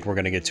no, I think we're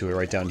gonna get to it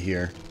right down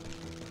here.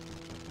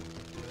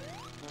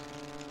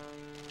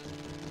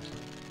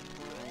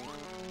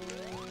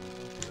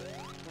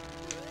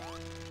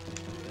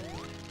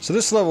 So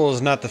this level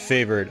is not the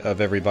favorite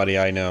of everybody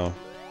I know,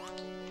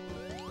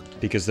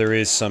 because there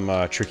is some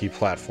tricky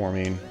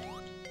platforming.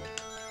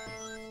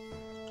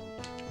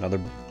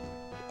 Another...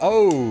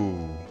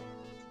 Oh!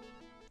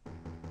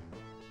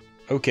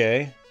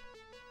 Okay.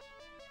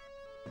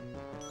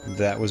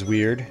 That was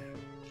weird.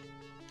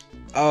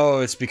 Oh,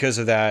 it's because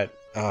of that.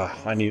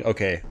 I need...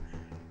 Okay.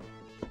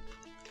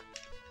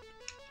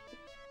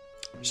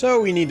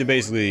 So we need to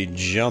basically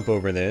jump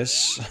over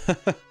this.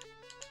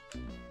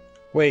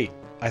 Wait,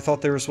 I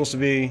thought there was supposed to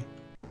be...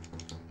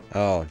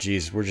 Oh,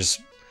 jeez, we're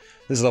just...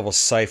 This level's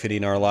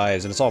siphoning our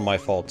lives, and it's all my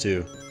fault,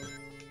 too.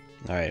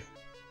 Alright.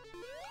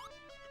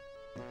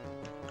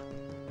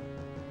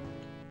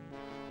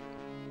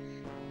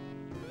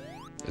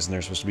 Isn't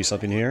there supposed to be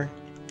something here?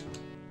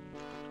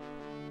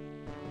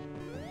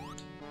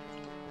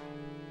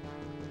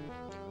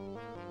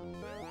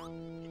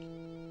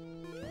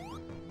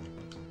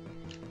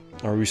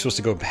 Or are we supposed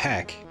to go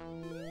back?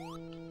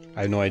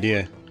 I have no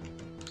idea.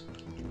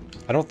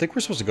 I don't think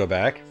we're supposed to go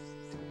back.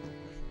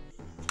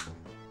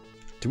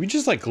 Did we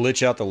just, like,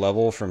 glitch out the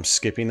level from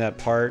skipping that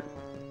part?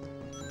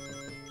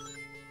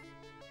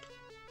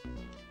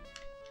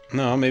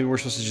 No, maybe we're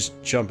supposed to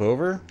just jump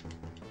over?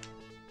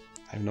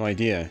 I have no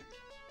idea.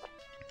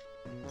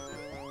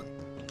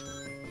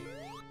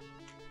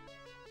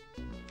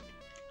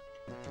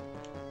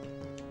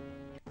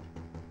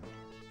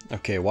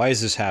 Okay, why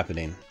is this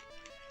happening?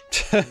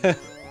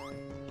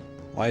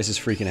 Why is this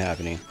freaking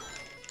happening?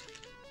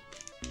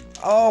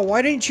 Oh,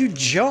 why didn't you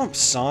jump,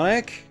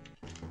 Sonic?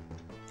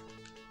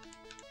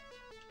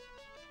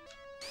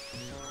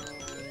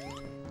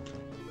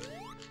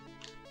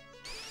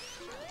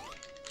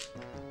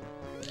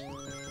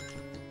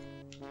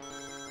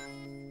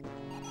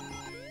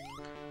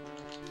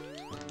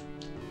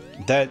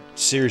 That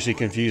seriously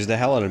confused the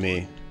hell out of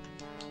me.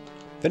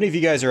 If any of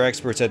you guys are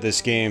experts at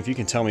this game, if you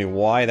can tell me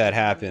why that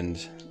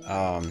happened,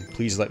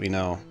 please let me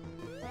know.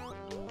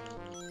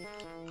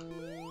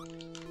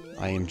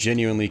 I am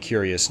genuinely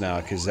curious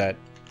now, because that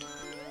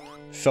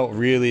felt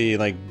really,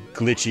 like,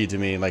 glitchy to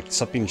me. Like,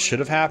 something should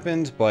have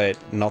happened, but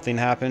nothing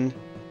happened.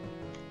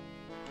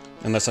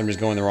 Unless I'm just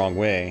going the wrong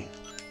way.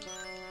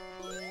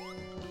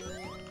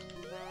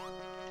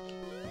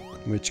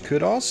 Which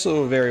could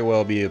also very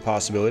well be a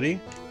possibility.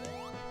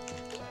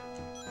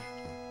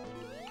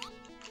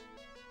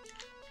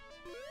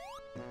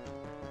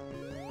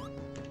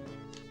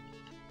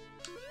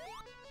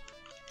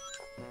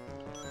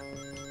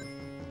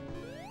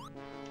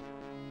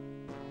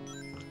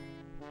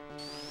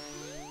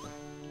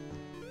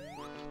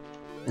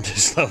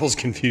 This level's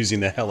confusing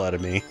the hell out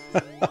of me.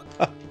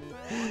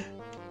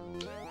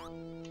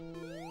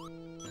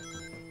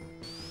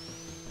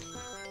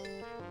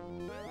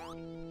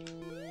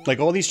 Like,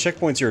 all these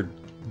checkpoints are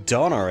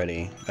done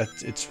already.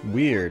 It's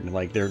weird.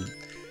 Like, they're...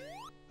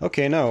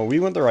 Okay, no, we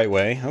went the right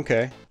way.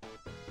 Okay.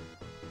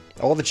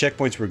 All the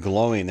checkpoints were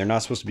glowing. They're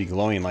not supposed to be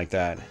glowing like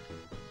that.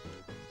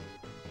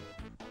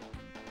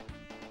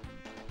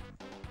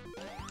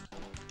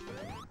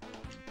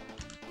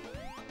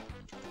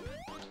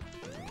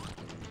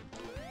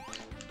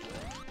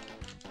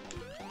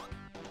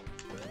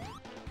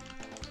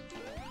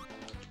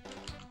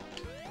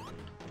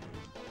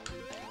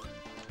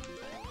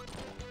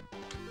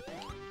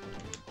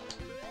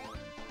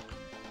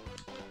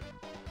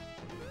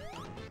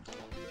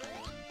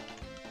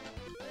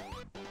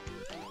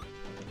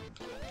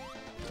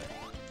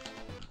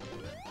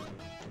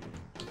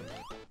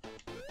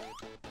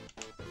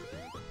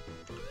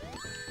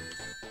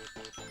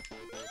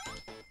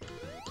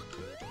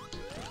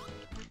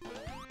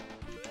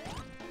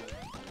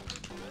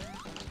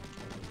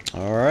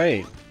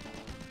 Alright.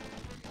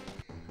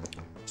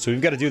 So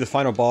we've got to do the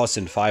final boss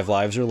in 5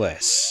 lives or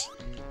less.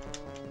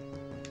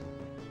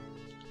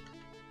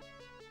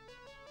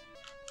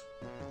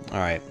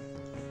 Alright.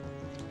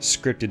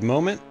 Scripted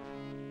moment.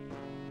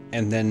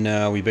 And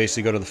then we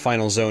basically go to the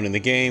final zone in the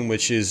game,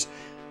 which is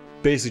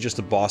basically just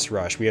a boss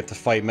rush. We have to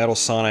fight Metal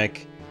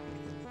Sonic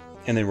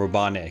and then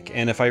Robotnik.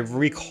 And if I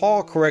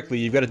recall correctly,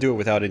 you've got to do it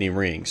without any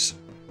rings.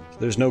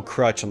 There's no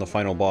crutch on the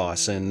final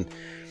boss, and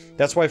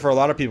that's why for a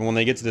lot of people, when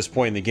they get to this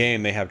point in the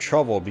game, they have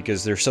trouble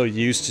because they're so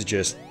used to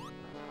just,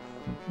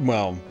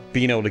 well,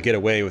 being able to get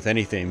away with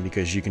anything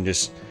because you can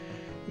just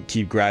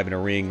keep grabbing a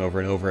ring over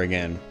and over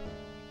again.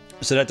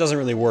 So that doesn't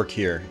really work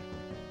here.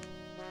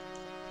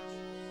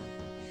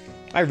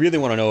 I really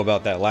want to know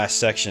about that last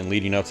section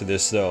leading up to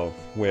this, though,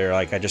 where,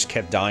 like, I just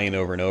kept dying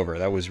over and over.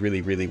 That was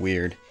really, really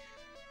weird.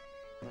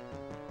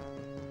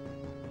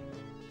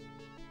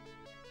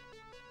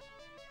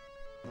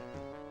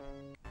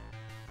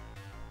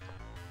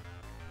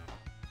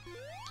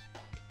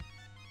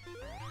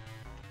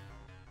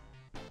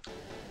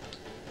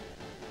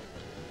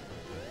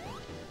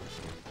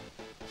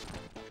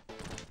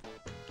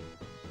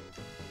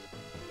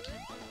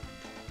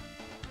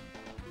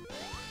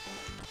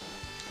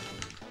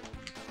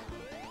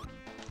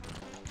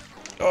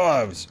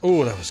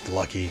 Oh, that was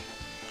lucky.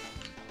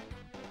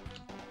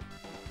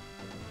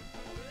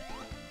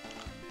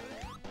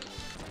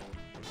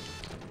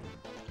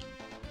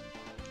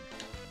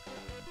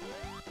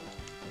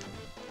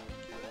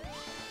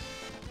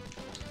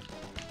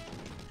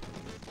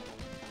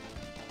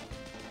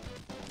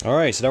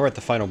 Alright, so now we're at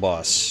the final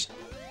boss.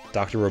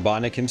 Dr.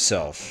 Robotnik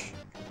himself.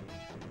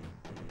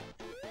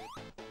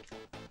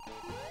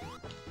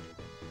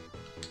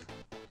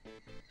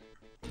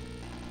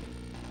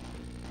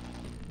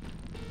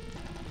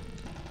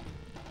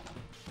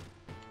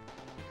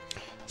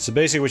 So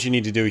basically what you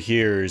need to do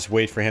here is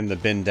wait for him to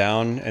bend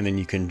down, and then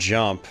you can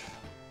jump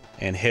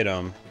and hit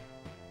him.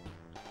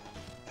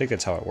 I think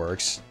that's how it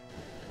works.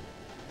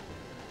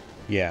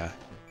 Yeah.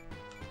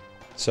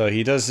 So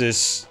he does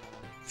this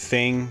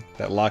thing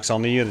that locks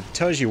onto you that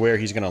tells you where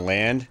he's gonna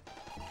land,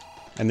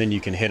 and then you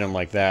can hit him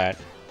like that.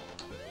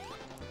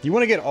 You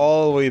want to get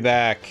all the way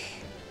back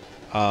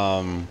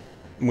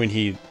when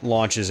he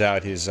launches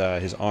out his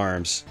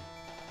arms.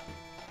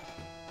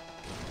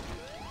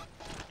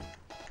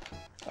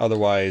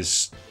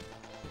 Otherwise,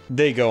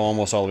 they go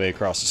almost all the way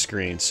across the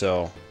screen,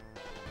 so...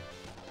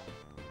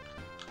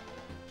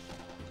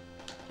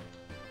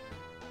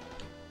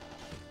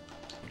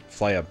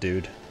 Fly up,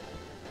 dude.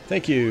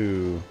 Thank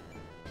you!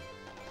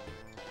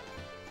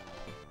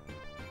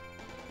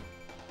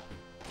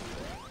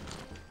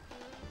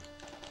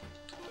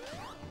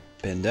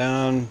 Bend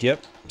down.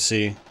 Yep,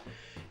 see?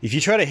 If you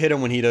try to hit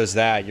him when he does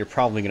that, you're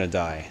probably gonna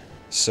die.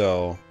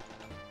 So...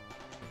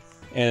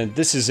 And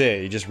this is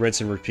it. You just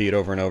rinse and repeat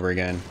over and over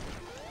again.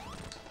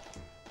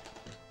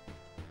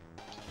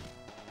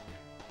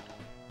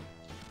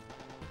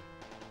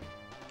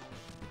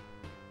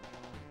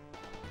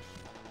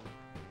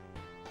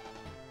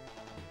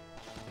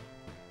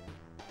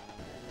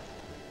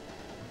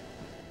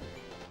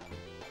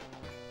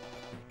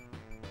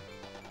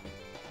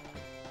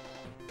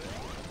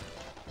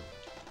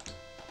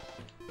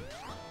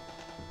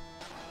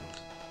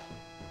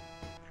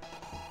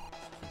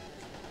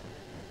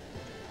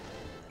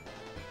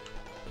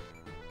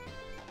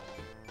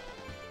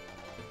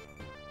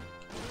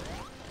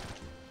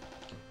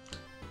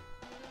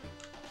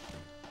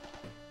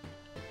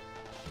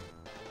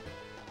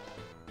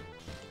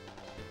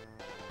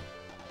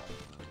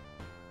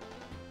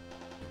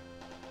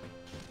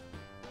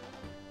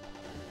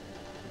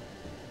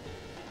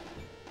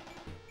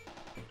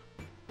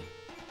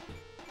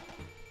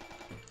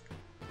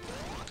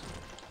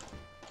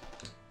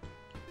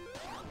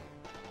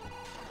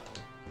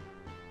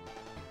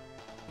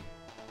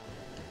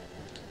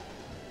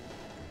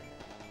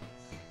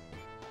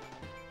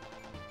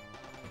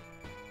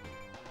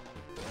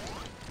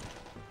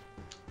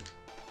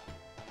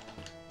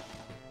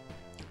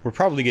 We're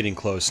probably getting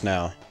close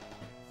now.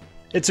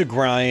 It's a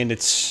grind,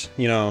 it's,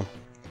 you know,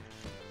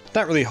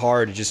 not really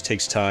hard, it just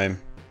takes time.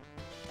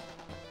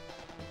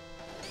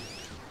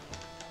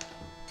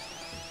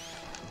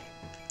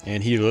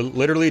 And he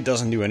literally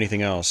doesn't do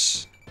anything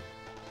else.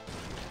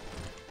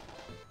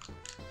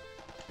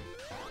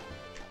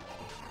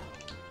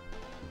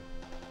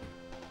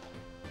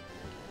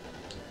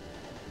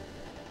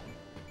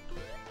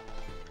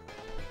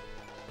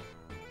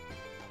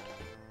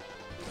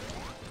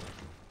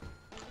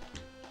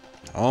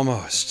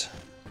 Almost.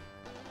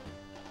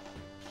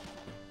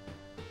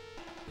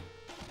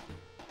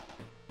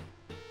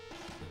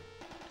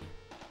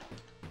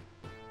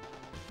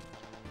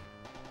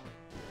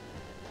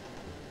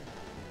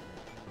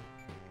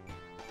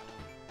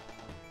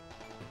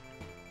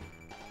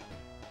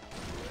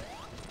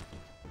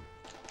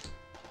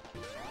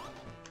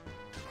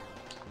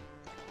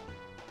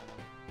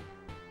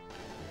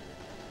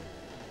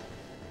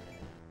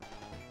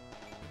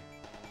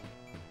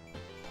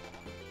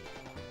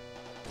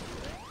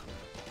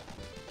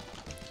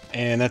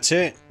 And that's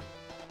it.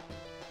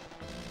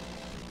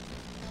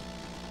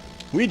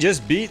 We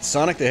just beat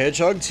Sonic the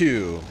Hedgehog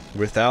 2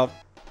 without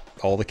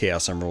all the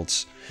Chaos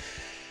Emeralds.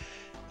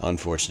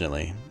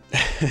 Unfortunately.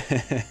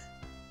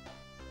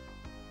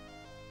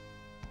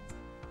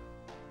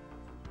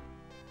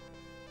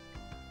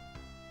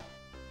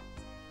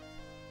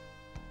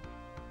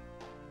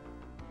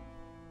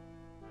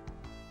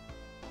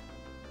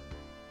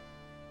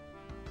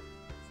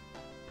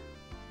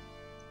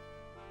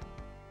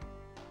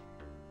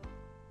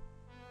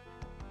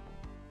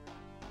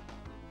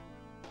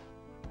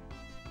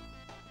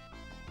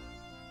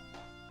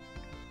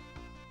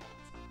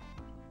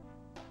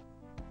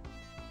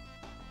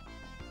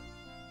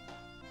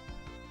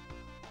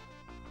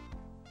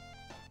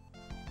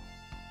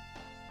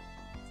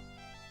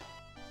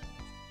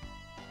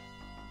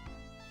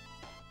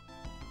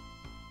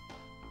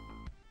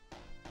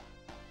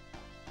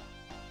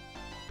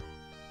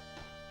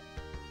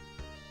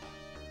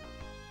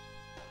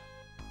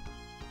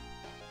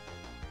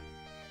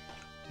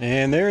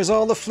 And there's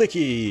all the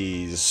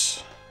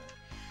Flickies.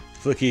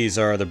 Flickies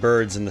are the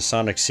birds in the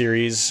Sonic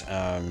series.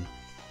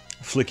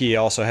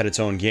 Flicky also had its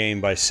own game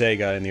by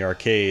Sega in the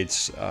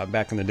arcades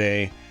back in the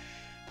day,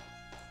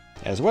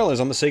 as well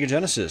as on the Sega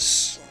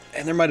Genesis.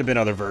 And there might have been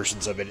other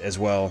versions of it as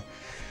well.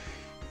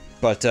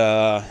 But,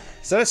 so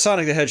that's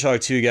Sonic the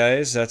Hedgehog 2,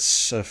 guys.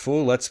 That's a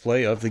full Let's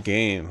Play of the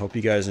game. Hope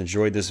you guys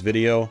enjoyed this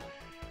video.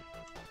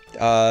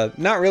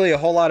 Not really a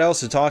whole lot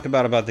else to talk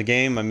about the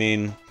game. I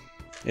mean,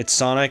 it's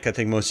Sonic. I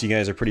think most of you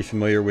guys are pretty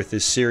familiar with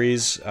this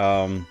series.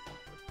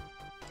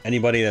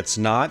 Anybody that's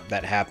not,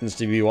 that happens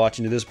to be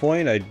watching to this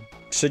point, I'd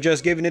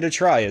suggest giving it a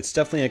try. It's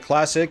definitely a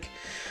classic.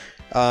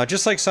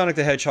 Just like Sonic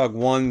the Hedgehog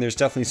 1, there's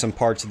definitely some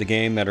parts of the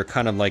game that are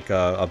kind of like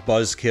a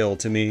buzzkill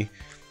to me,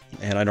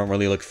 and I don't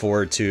really look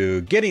forward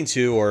to getting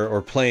to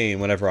or playing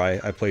whenever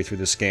I play through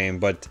this game.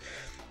 But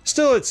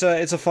still, it's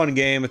a fun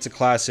game. It's a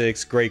classic.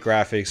 It's great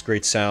graphics,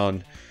 great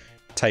sound,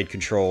 tight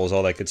controls,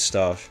 all that good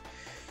stuff.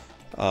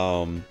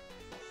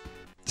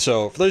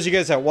 So, for those of you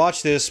guys that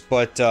watch this,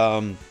 but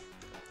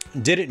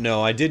didn't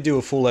know, I did do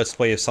a full Let's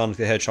Play of Sonic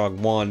the Hedgehog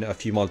 1 a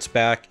few months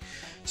back,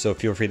 so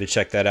feel free to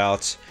check that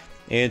out.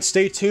 And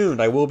stay tuned,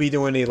 I will be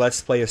doing a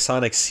Let's Play of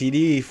Sonic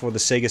CD for the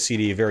Sega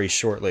CD very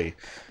shortly,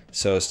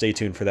 so stay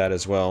tuned for that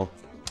as well.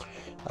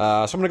 So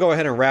I'm going to go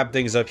ahead and wrap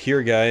things up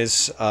here,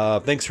 guys.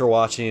 Thanks for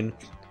watching.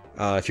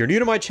 If you're new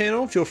to my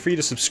channel, feel free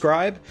to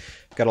subscribe.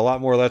 I've got a lot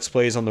more Let's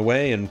Plays on the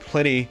way, and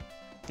plenty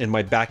in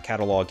my back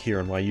catalog here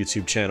on my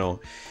YouTube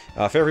channel.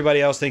 For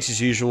everybody else, thanks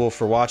as usual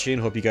for watching.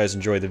 Hope you guys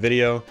enjoyed the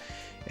video,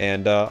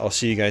 and I'll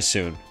see you guys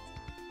soon.